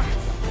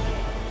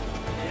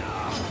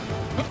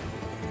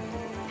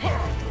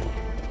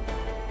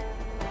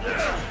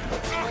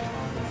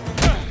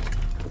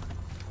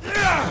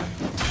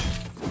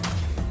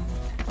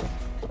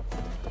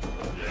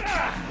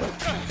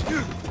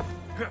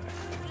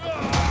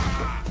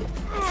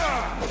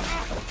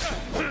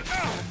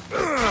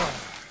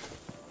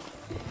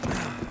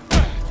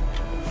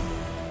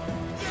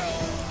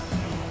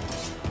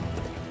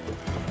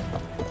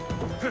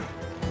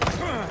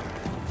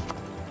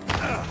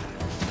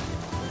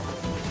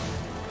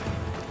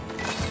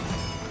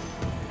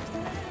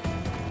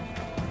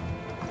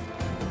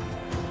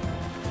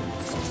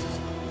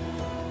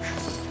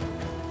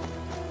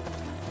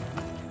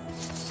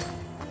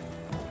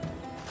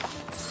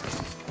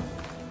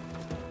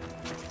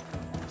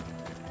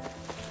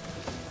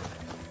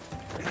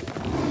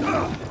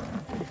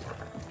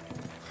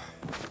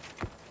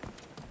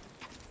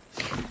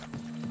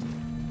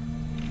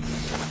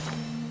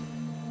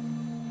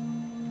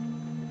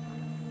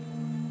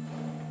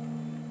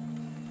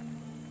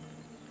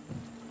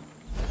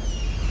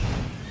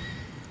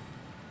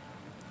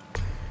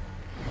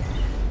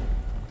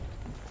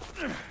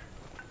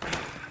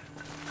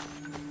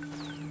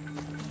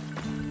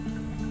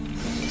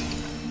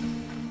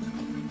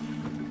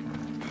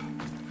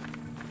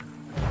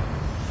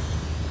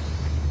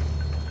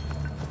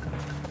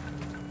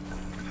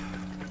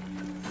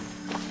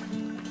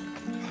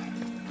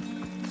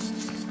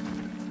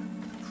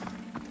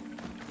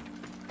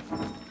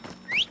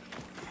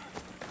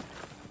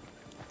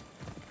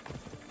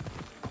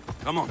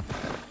 Come on.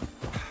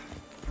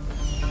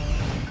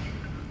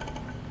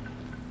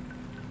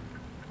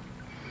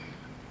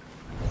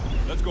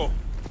 Let's go.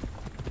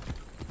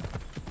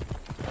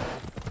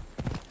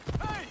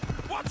 Hey,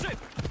 watch it!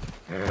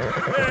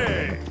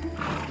 Hey!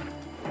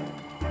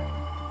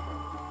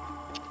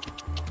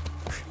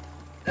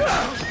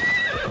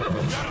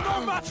 You're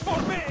no match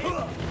for me!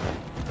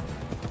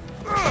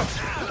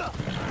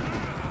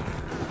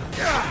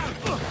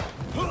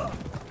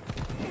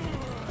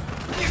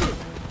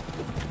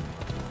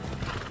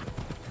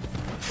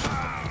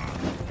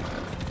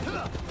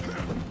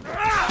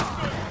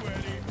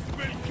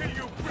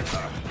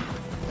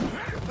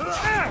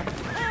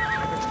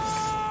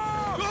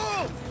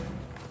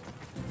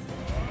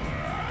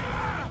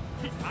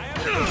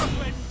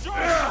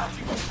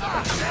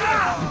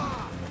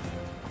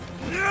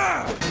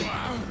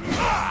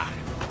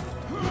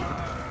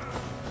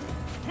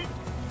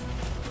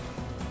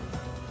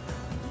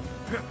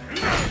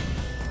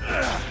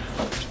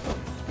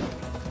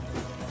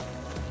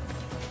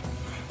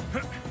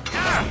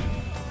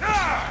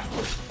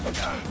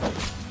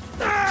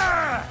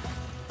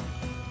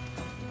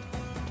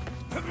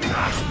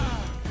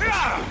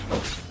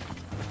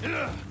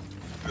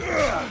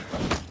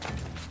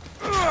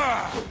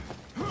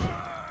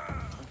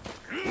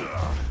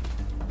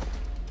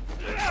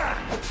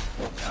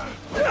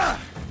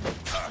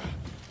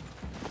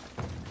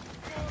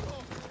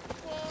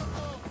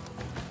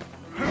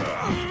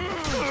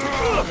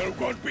 There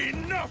won't be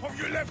enough of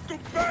you left to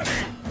bury!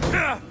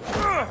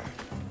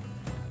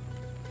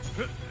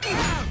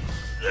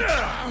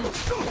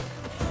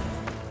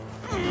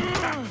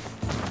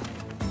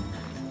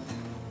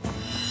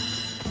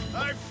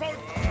 I found...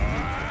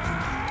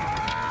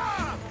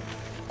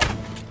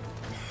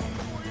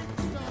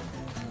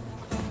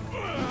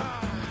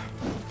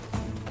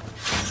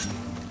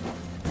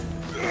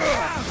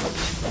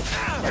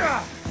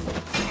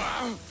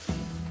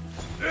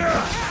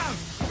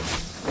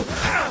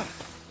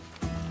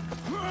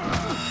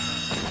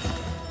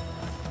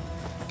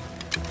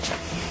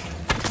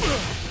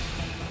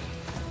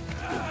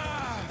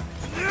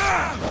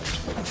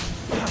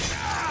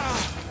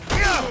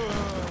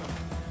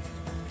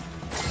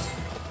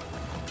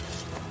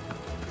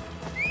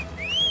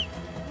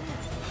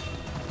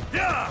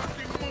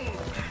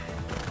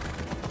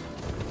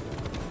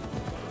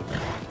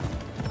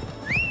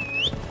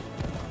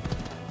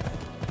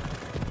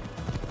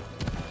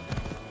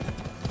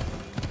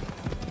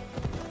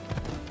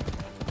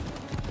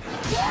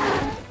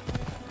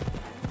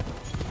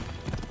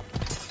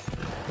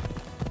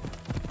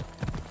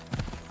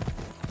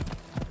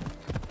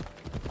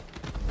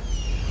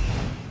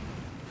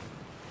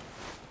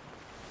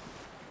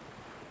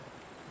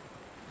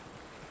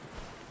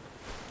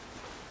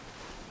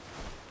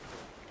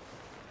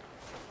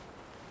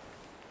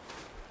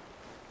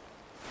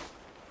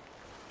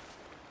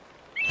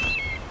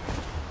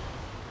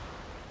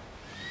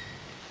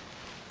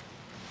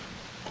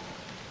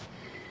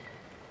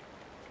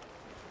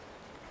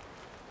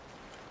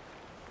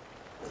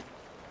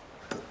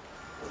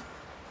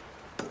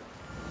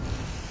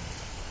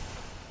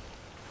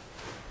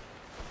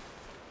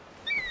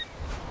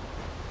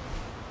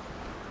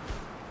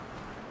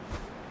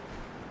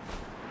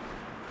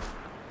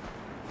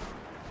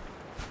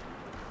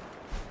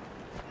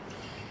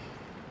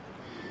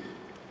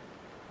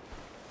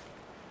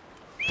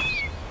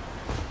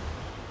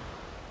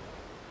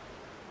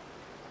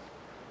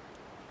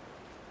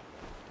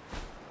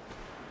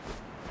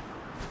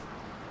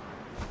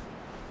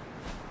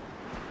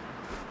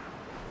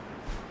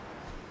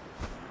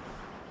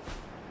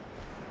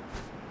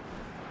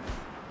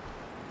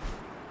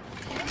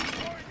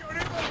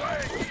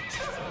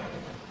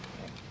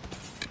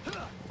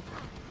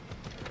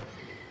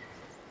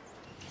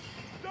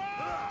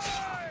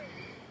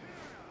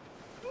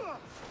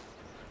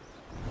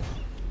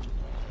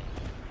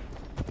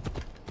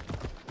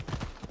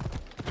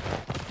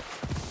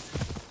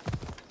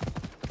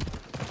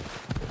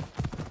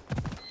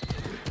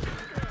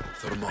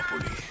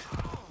 Thermopylae.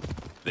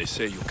 They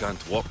say you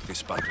can't walk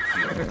this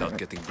battlefield without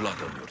getting blood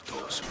on your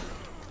toes.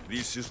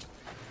 This is...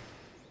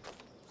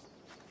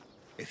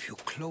 If you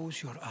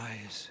close your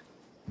eyes,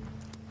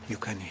 you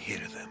can hear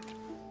them.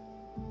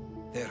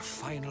 Their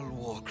final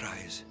war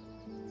cries,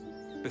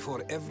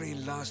 before every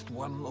last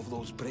one of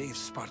those brave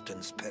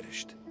Spartans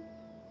perished.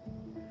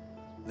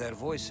 Their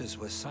voices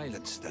were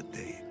silenced that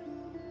day,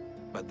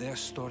 but their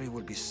story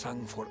will be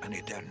sung for an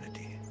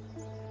eternity.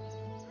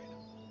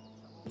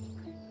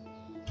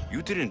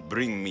 You didn't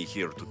bring me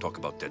here to talk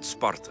about dead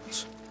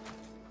Spartans.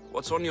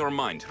 What's on your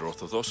mind,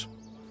 Herodotos?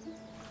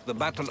 The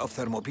Battle of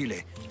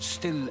Thermopylae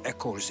still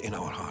echoes in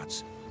our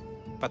hearts.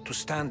 But to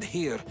stand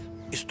here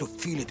is to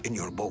feel it in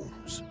your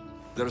bones.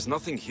 There's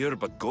nothing here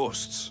but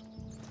ghosts.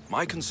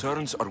 My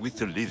concerns are with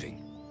the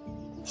living.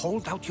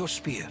 Hold out your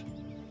spear.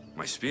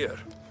 My spear?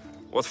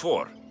 What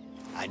for?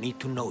 I need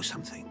to know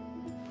something.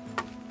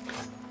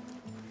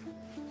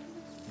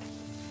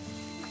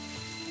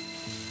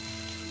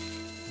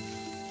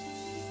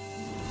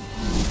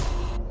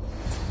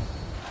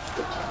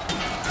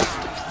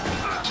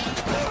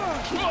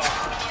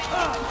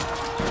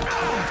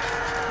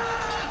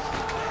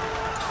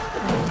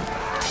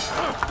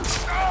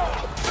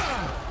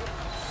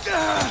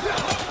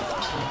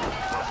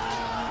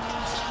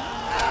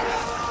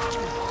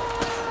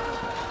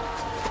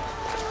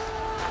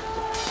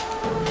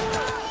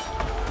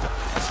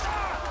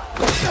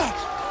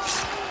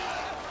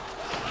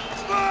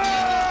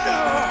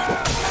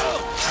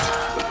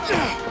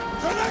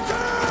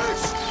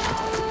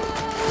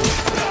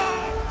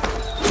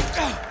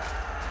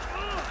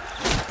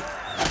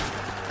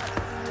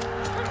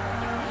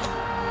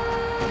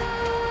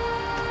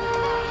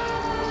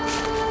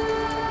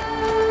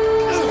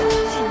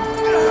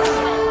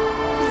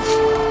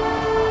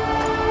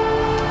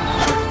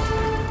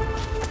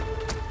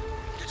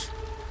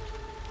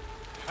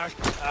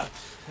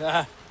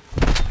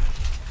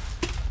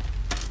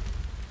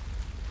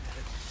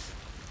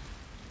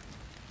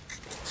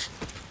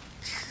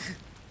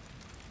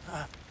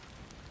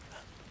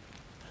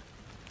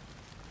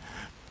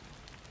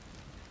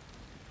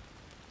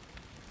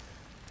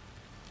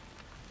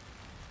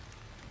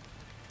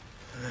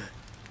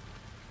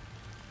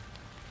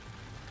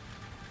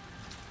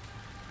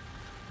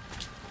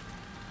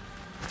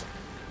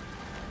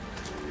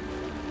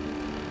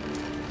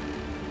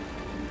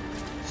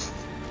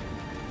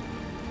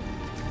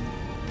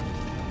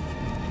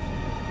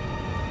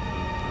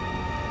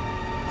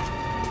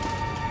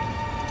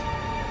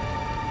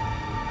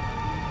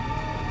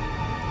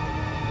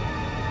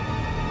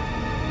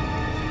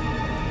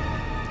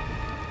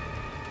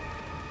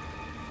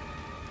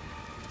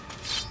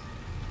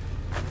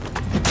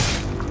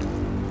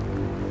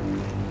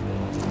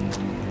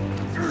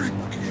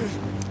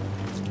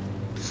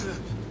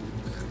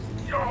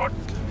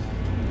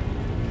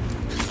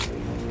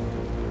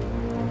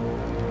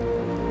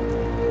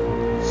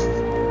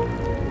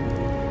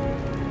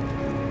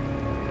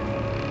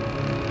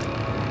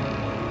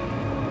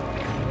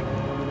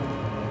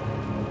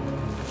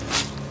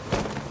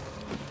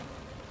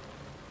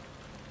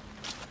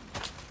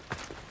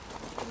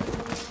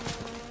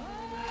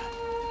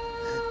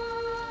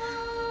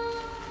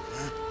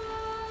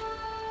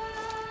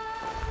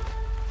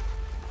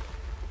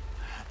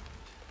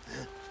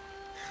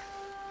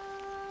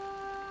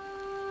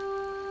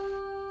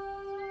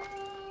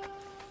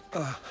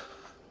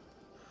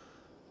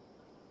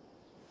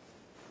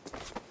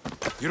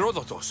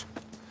 Herodotos!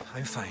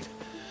 I'm fine.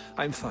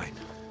 I'm fine.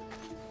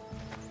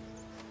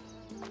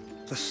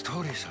 The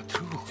stories are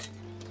true.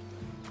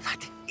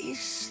 That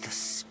is the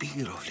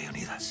spear of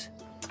Leonidas.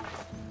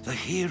 The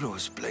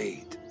hero's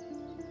blade.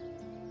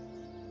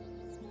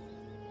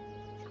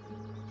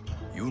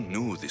 You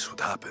knew this would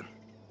happen.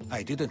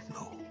 I didn't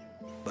know,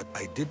 but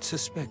I did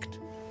suspect.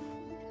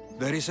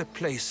 There is a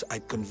place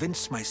I'd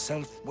convinced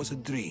myself was a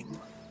dream.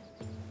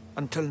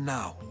 Until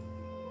now.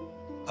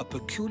 A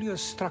peculiar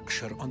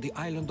structure on the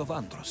island of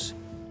Andros.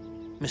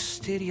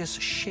 Mysterious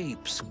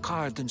shapes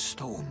carved in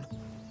stone.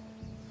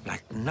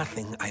 Like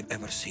nothing I've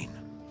ever seen.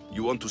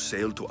 You want to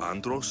sail to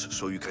Andros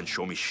so you can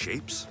show me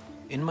shapes?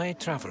 In my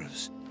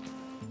travels,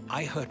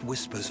 I heard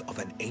whispers of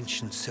an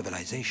ancient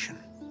civilization.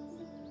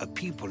 A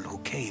people who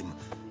came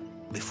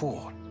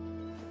before.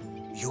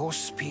 Your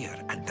spear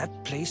and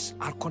that place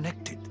are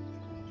connected.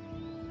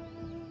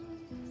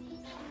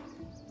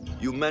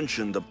 You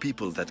mentioned the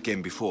people that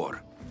came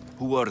before.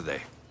 Who are they?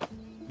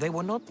 They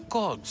were not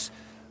gods,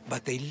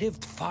 but they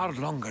lived far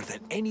longer than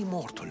any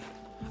mortal,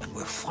 and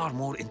were far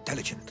more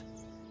intelligent.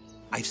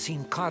 I've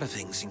seen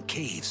carvings in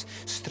caves,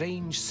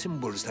 strange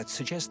symbols that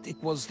suggest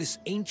it was this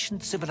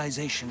ancient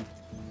civilization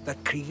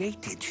that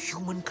created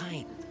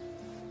humankind,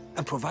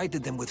 and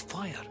provided them with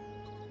fire.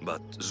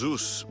 But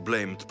Zeus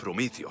blamed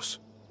Prometheus.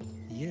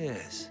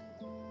 Yes.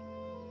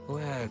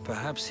 Well,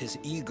 perhaps his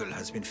eagle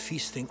has been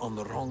feasting on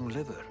the wrong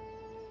liver.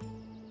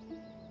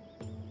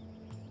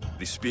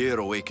 The spear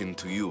awakened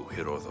to you,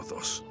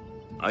 Herodotos.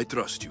 I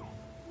trust you.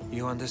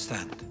 You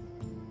understand.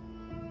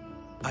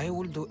 I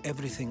will do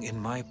everything in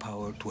my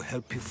power to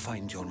help you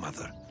find your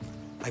mother.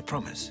 I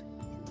promise.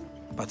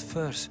 But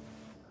first,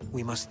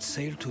 we must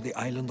sail to the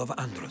island of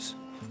Andros.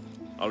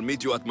 I'll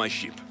meet you at my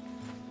ship.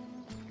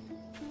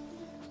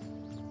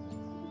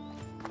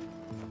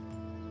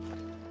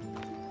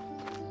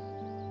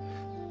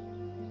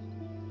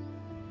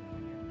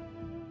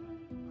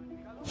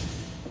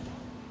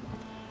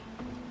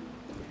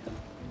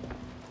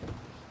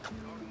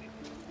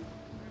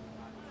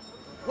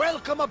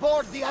 Welcome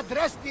aboard the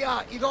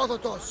Adrestia,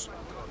 Herodotus.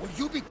 Will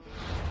you be...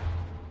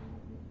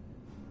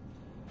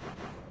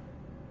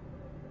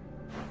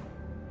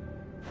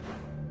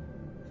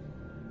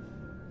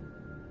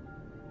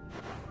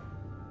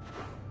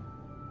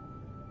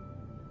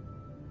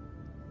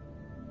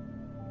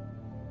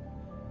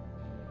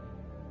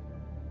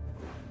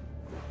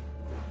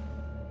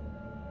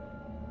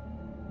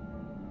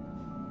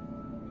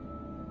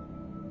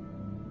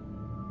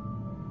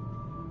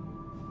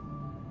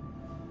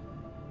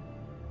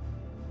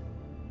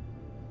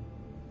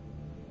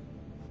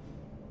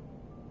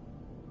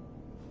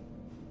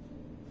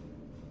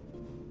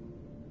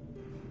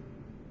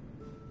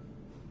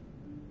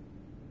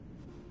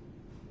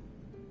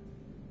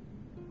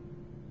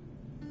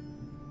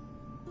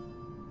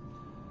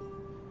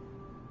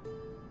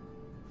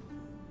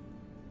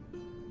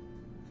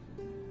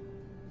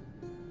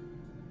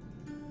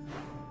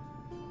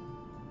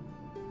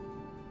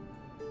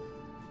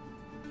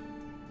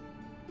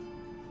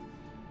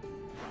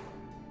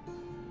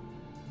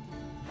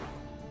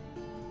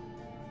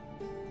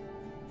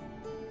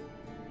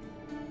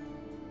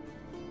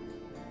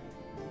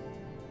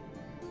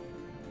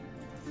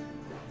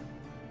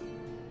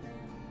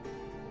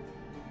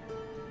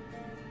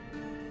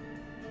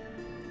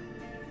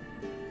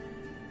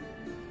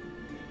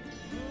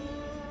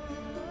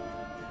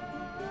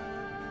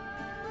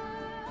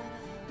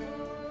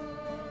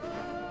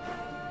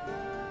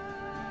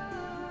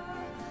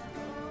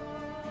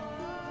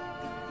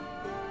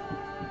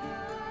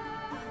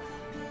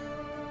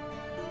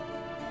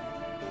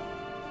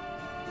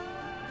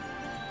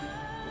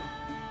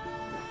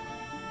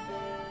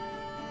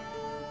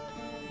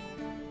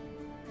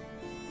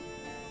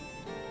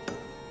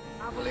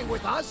 Traveling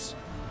with us?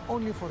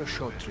 Only for a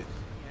short trip.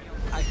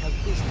 I have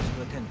business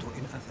to attend to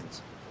in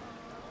Athens.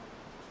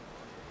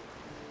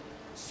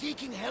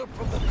 Seeking help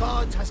from the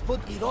gods has put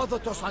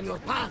Herodotus on your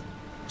path,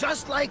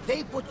 just like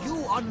they put you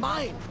on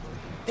mine.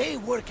 They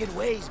work in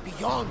ways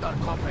beyond our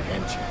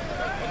comprehension,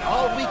 and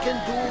all we can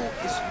do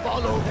is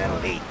follow their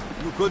lead.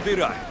 You could be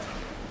right.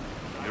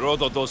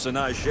 Herodotus and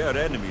I share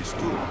enemies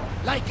too.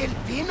 Like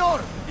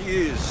Elpinor?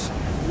 He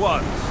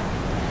was,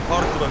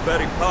 part of a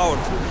very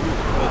powerful group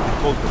called the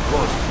Cult of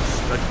Cosmos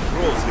that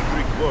controls the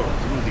Greek world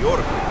through the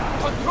Oracle.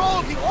 Control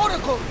the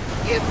Oracle?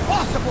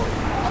 Impossible!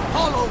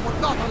 Apollo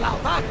would not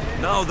allow that!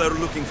 Now they're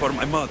looking for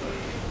my mother.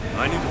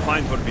 I need to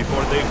find her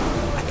before they do.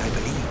 And I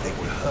believe they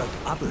will hurt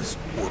others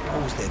who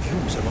oppose their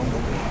views along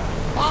the way.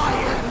 By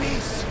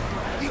Hermes!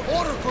 The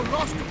Oracle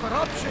lost to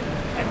corruption,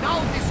 and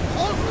now this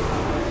cult?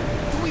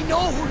 Do we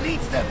know who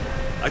leads them?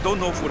 I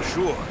don't know for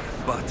sure,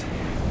 but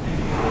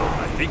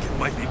I think it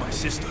might be my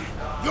sister.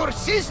 Your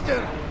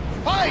sister?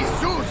 By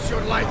Zeus,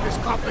 your life is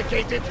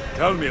complicated.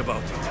 Tell me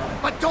about it.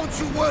 But don't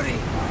you worry.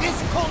 This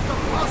cult of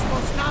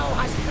Cosmos now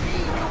has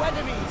 3 new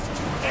enemies.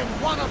 And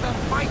one of them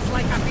fights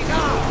like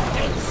Athena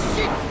and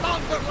shits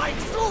thunder like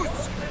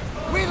Zeus.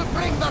 We'll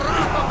bring the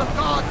wrath of the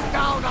gods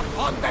down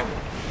upon them.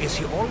 Is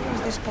he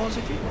always this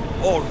positive?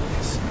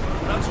 Always.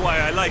 That's why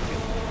I like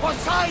him.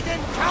 Poseidon,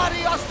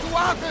 carry us to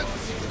Athens.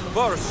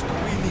 First,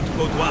 we need to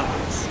go to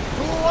Andros.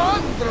 To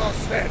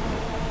Andros, then.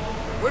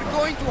 We're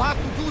going to have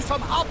to do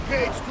some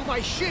upgrades to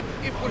my ship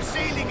if we're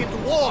sailing into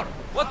war.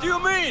 What do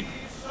you mean?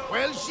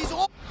 Well, she's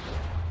all...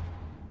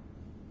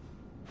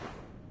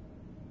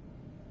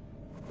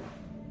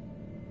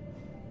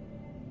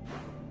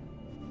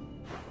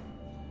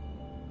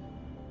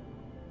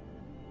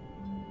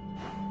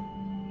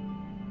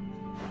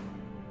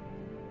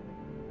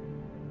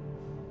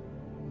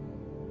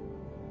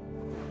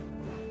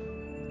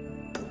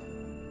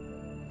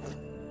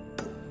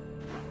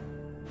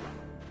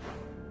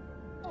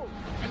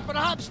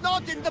 Perhaps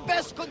not in the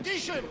best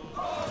condition.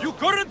 You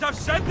couldn't have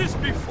said this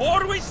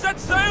before we set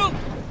sail?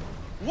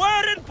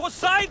 Where in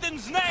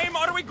Poseidon's name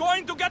are we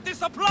going to get the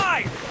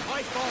supplies?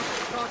 My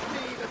father taught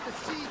me that the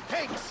sea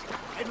takes,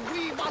 and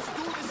we must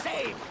do the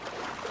same.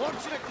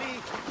 Fortunately,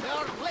 there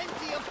are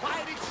plenty of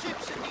pirate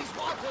ships in these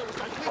waters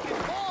that we can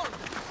board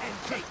and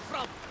take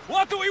from.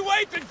 What are we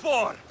waiting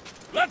for?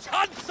 Let's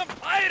hunt some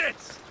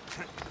pirates!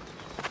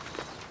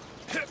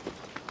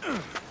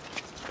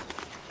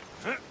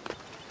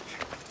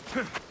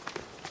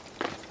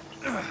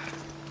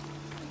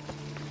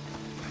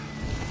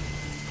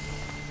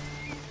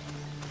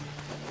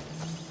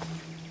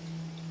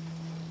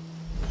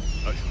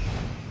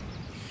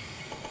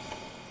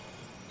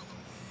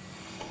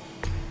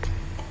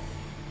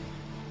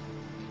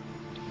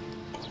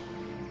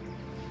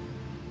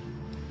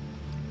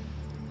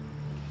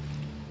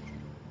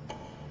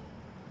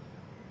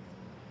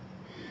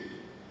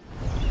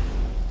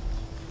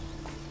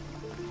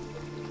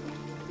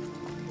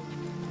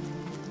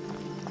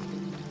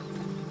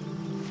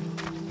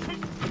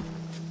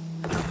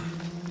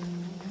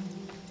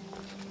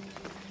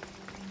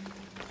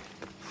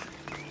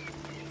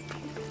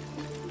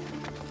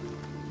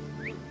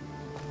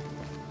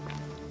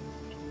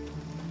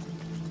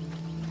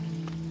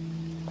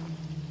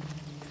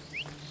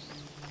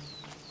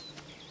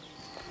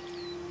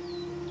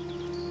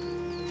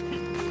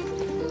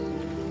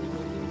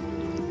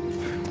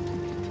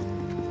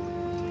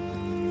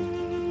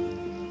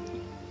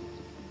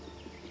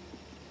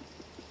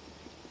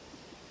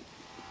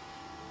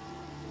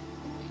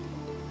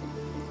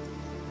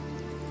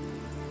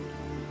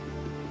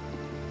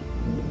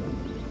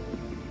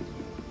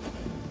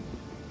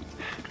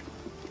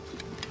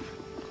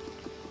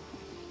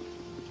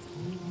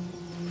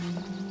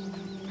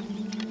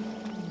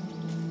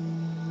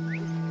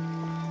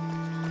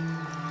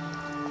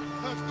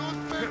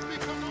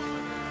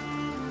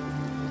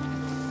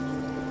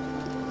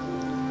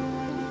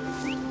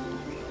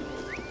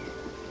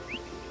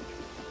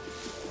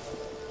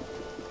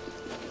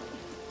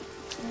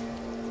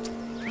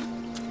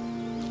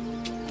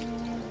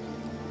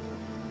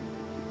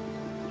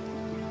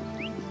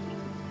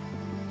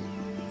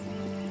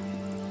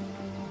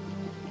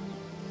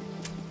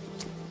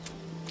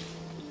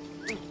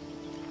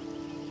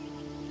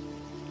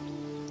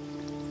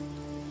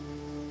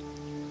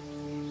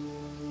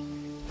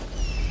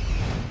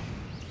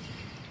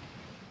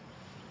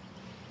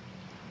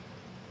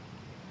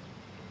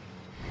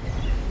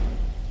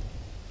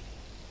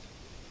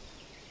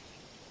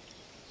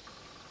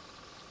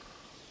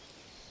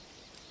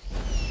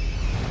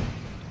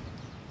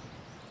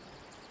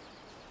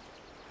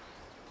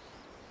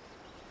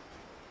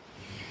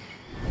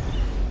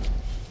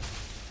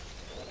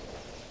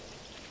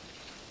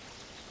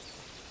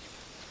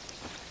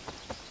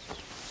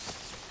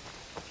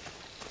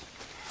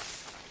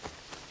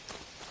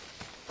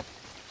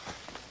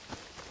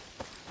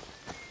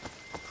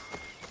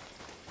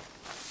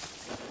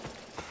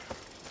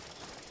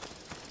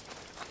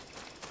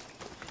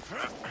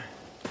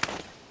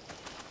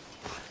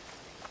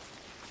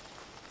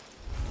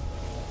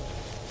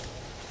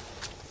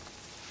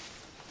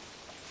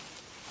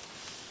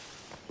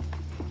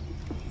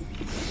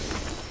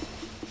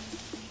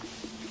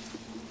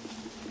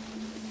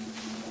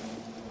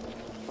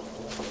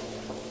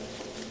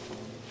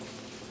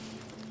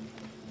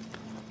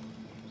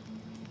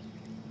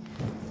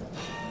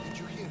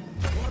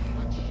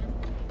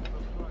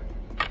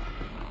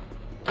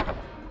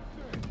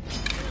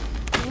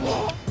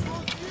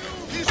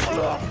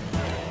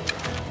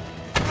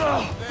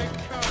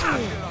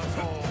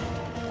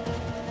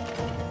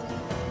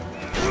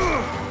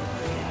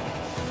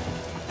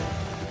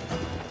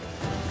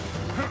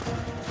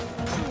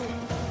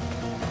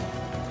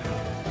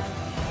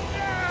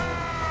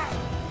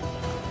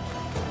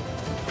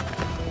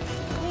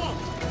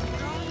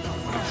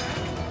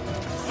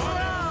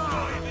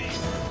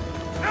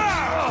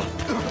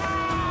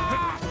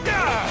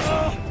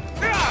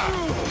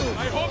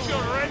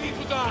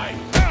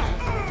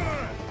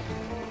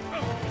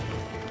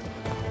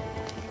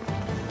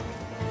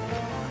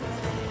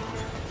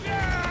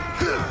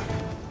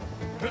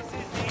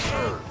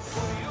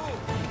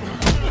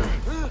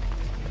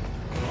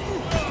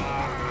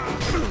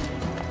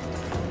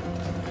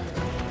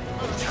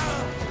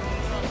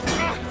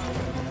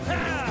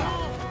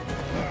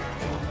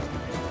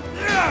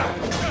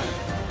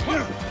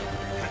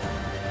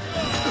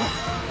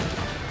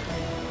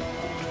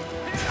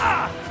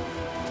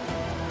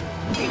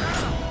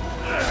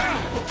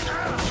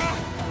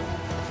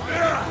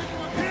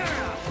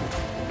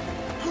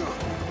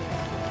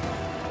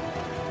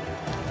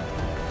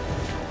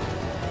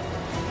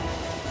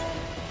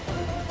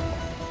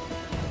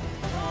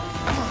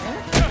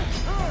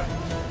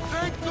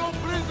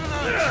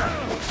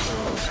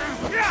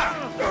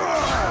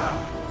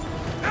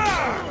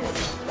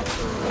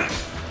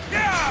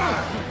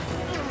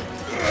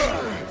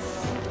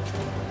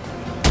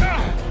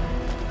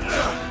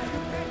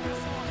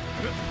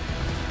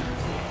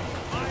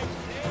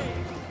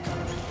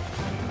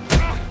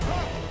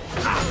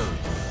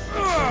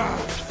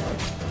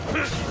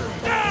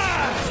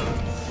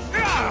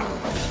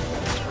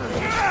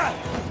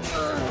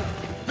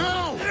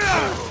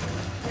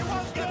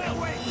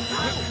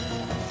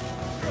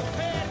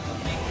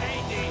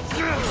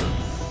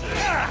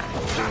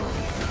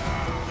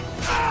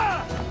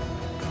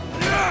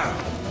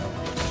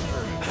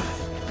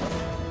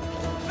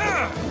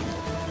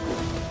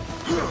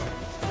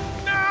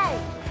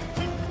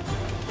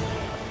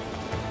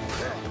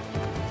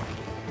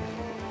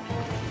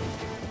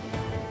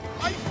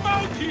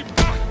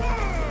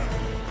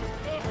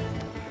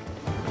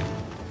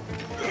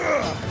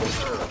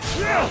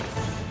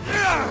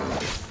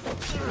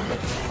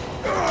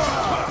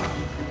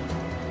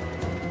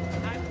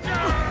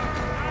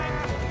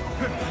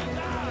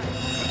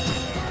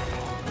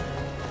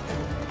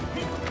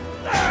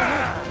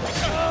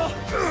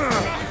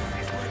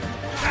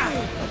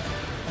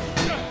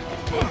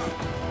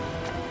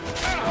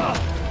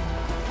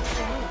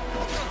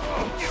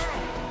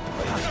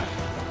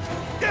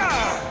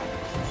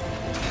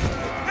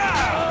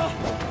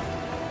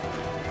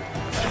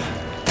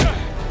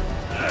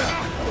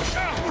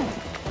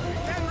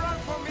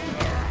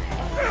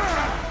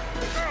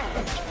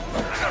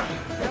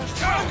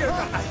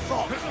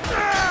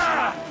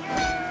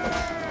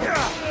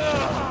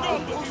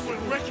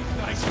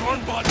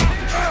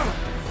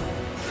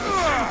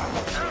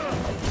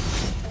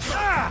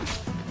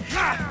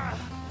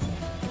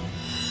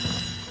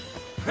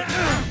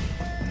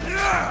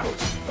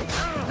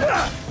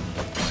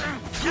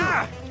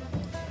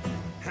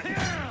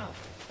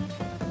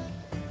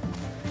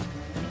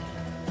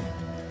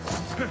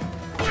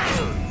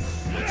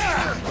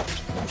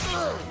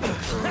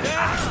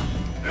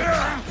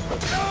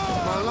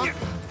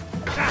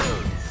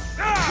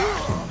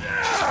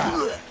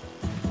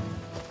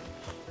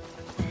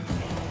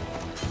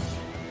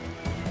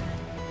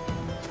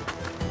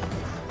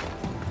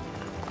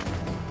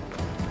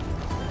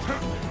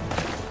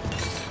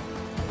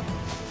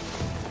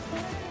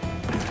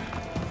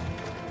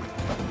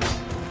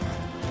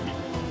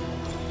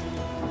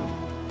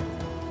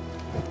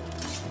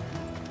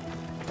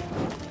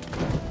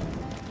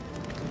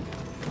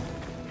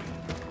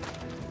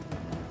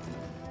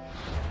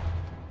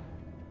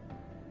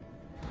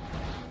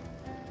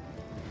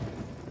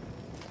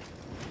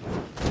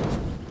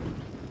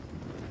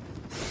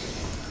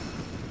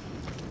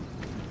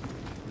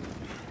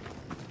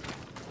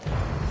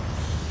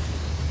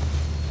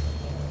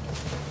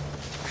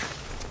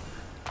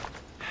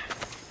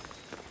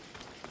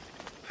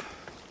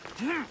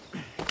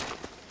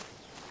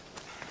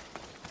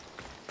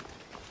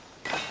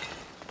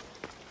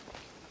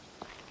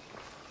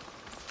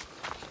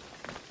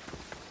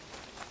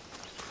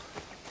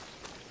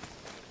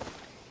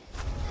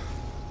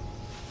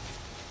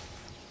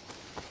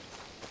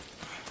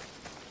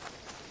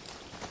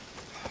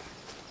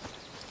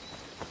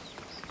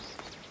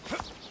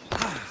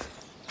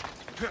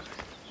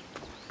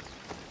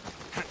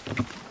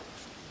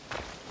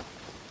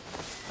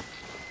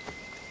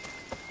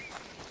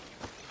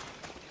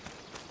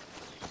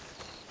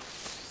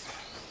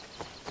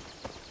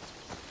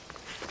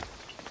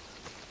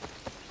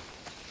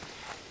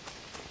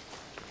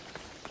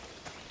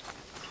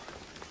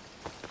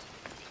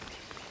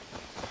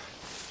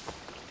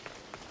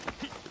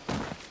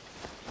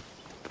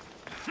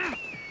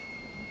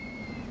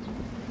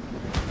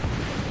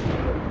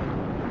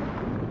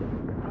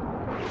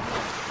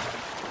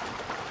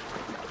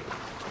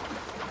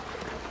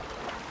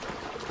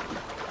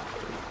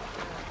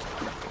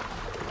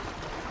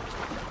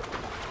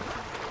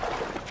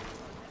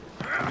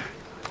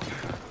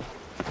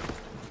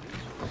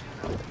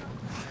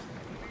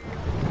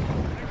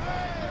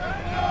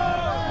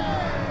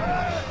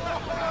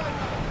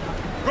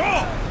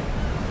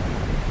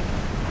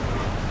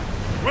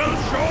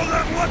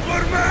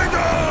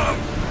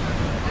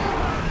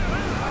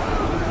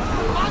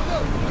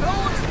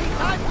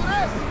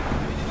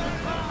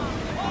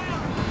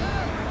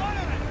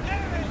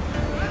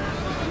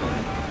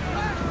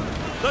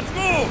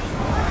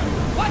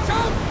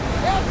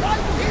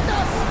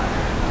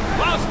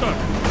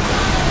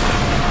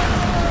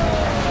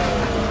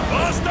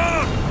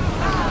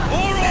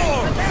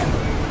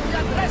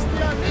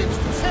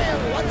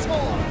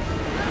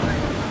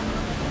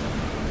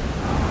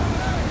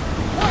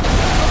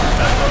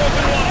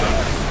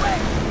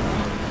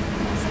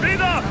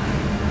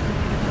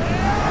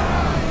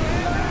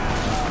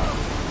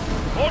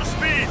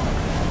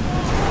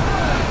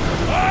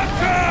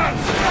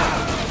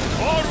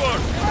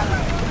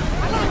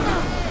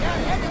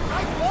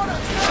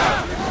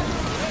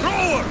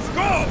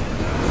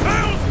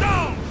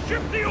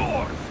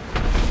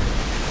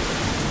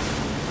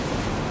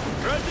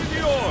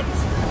 yours!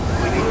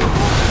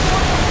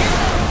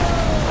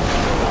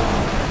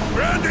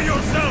 Ready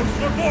yourselves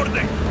for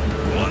boarding!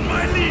 On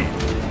my lead!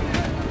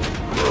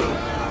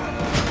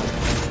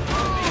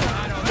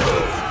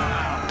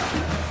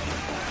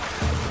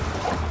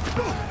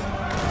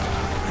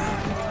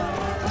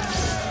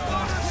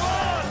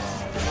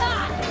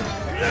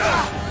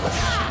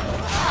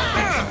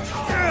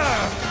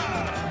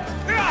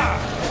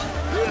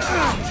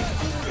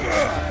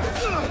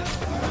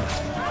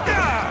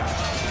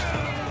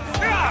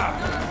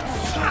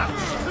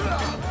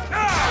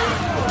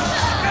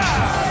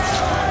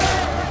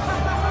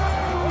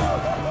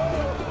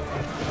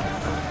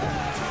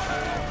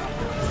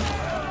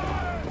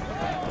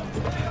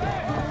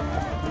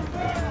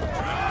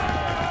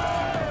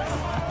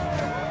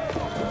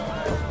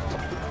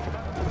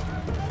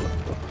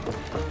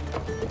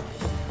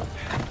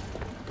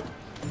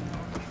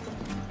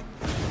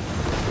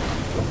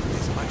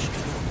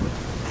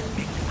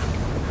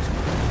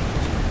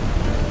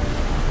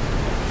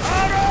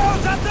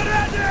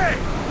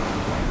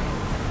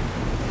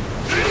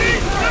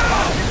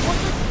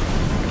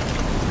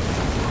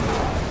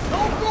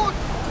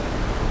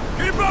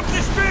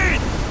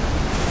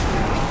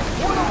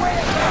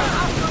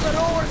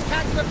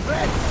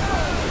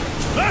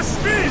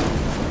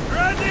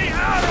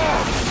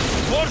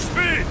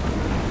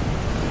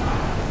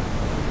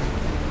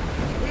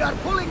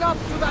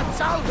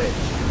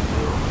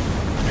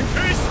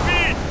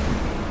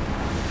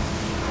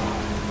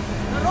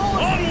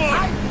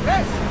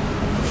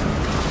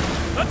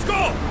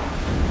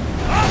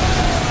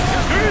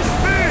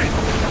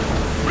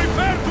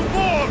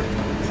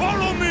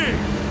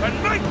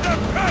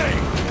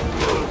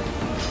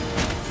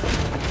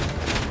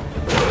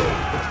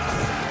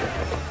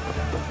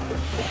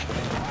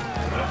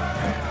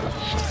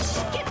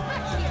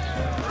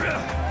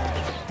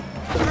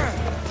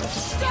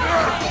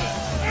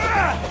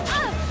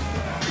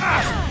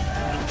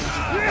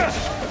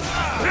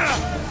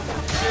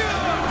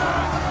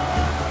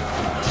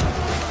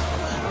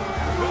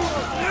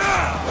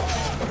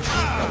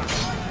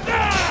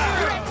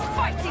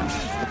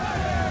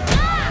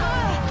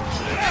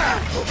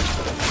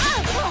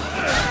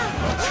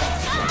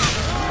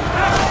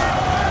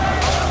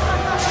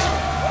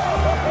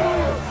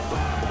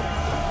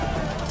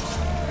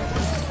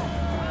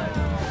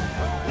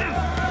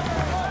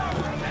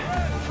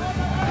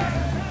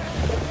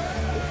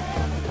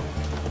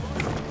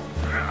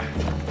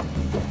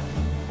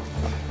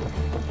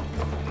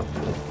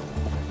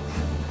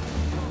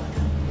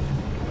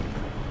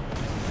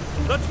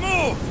 Let's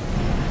move!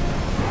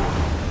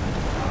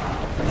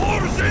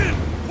 Oars in!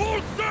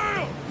 Full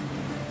sail!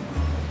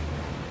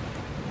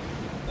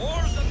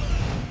 Oars at the...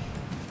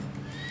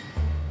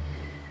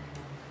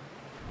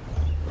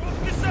 Drop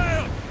the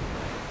sail!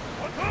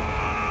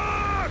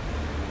 Attack!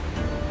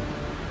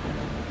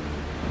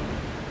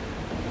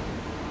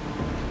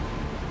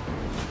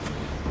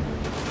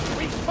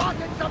 We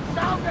spotted some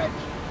salvage!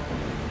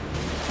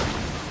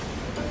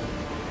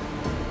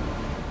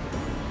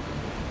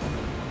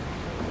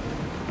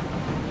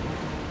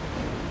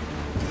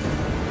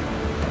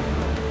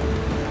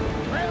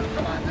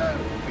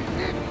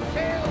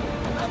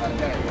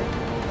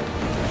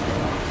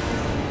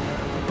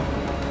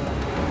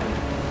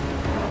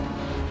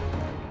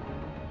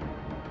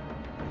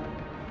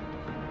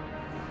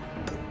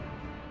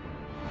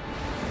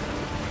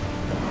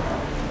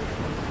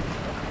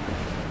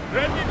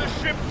 Ready the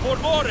ship for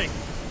mooring!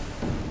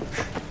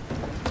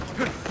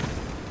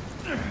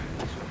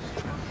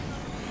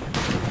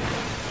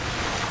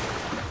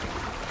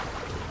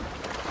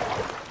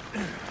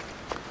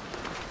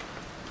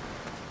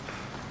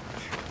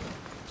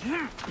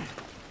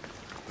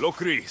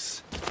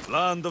 Locris,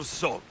 land of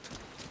salt,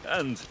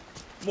 and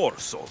more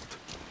salt.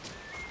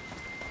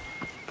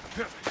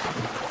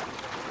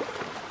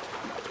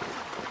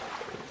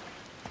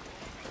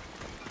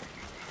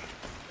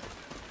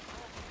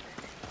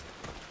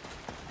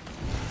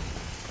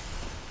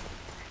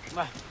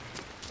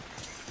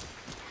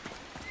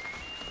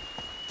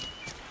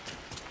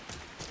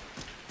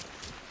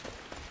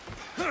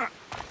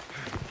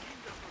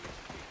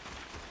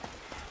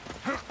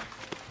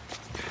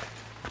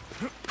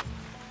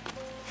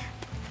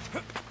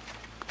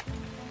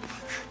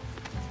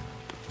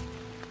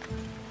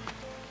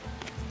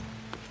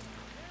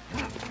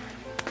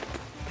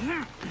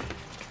 Hmm.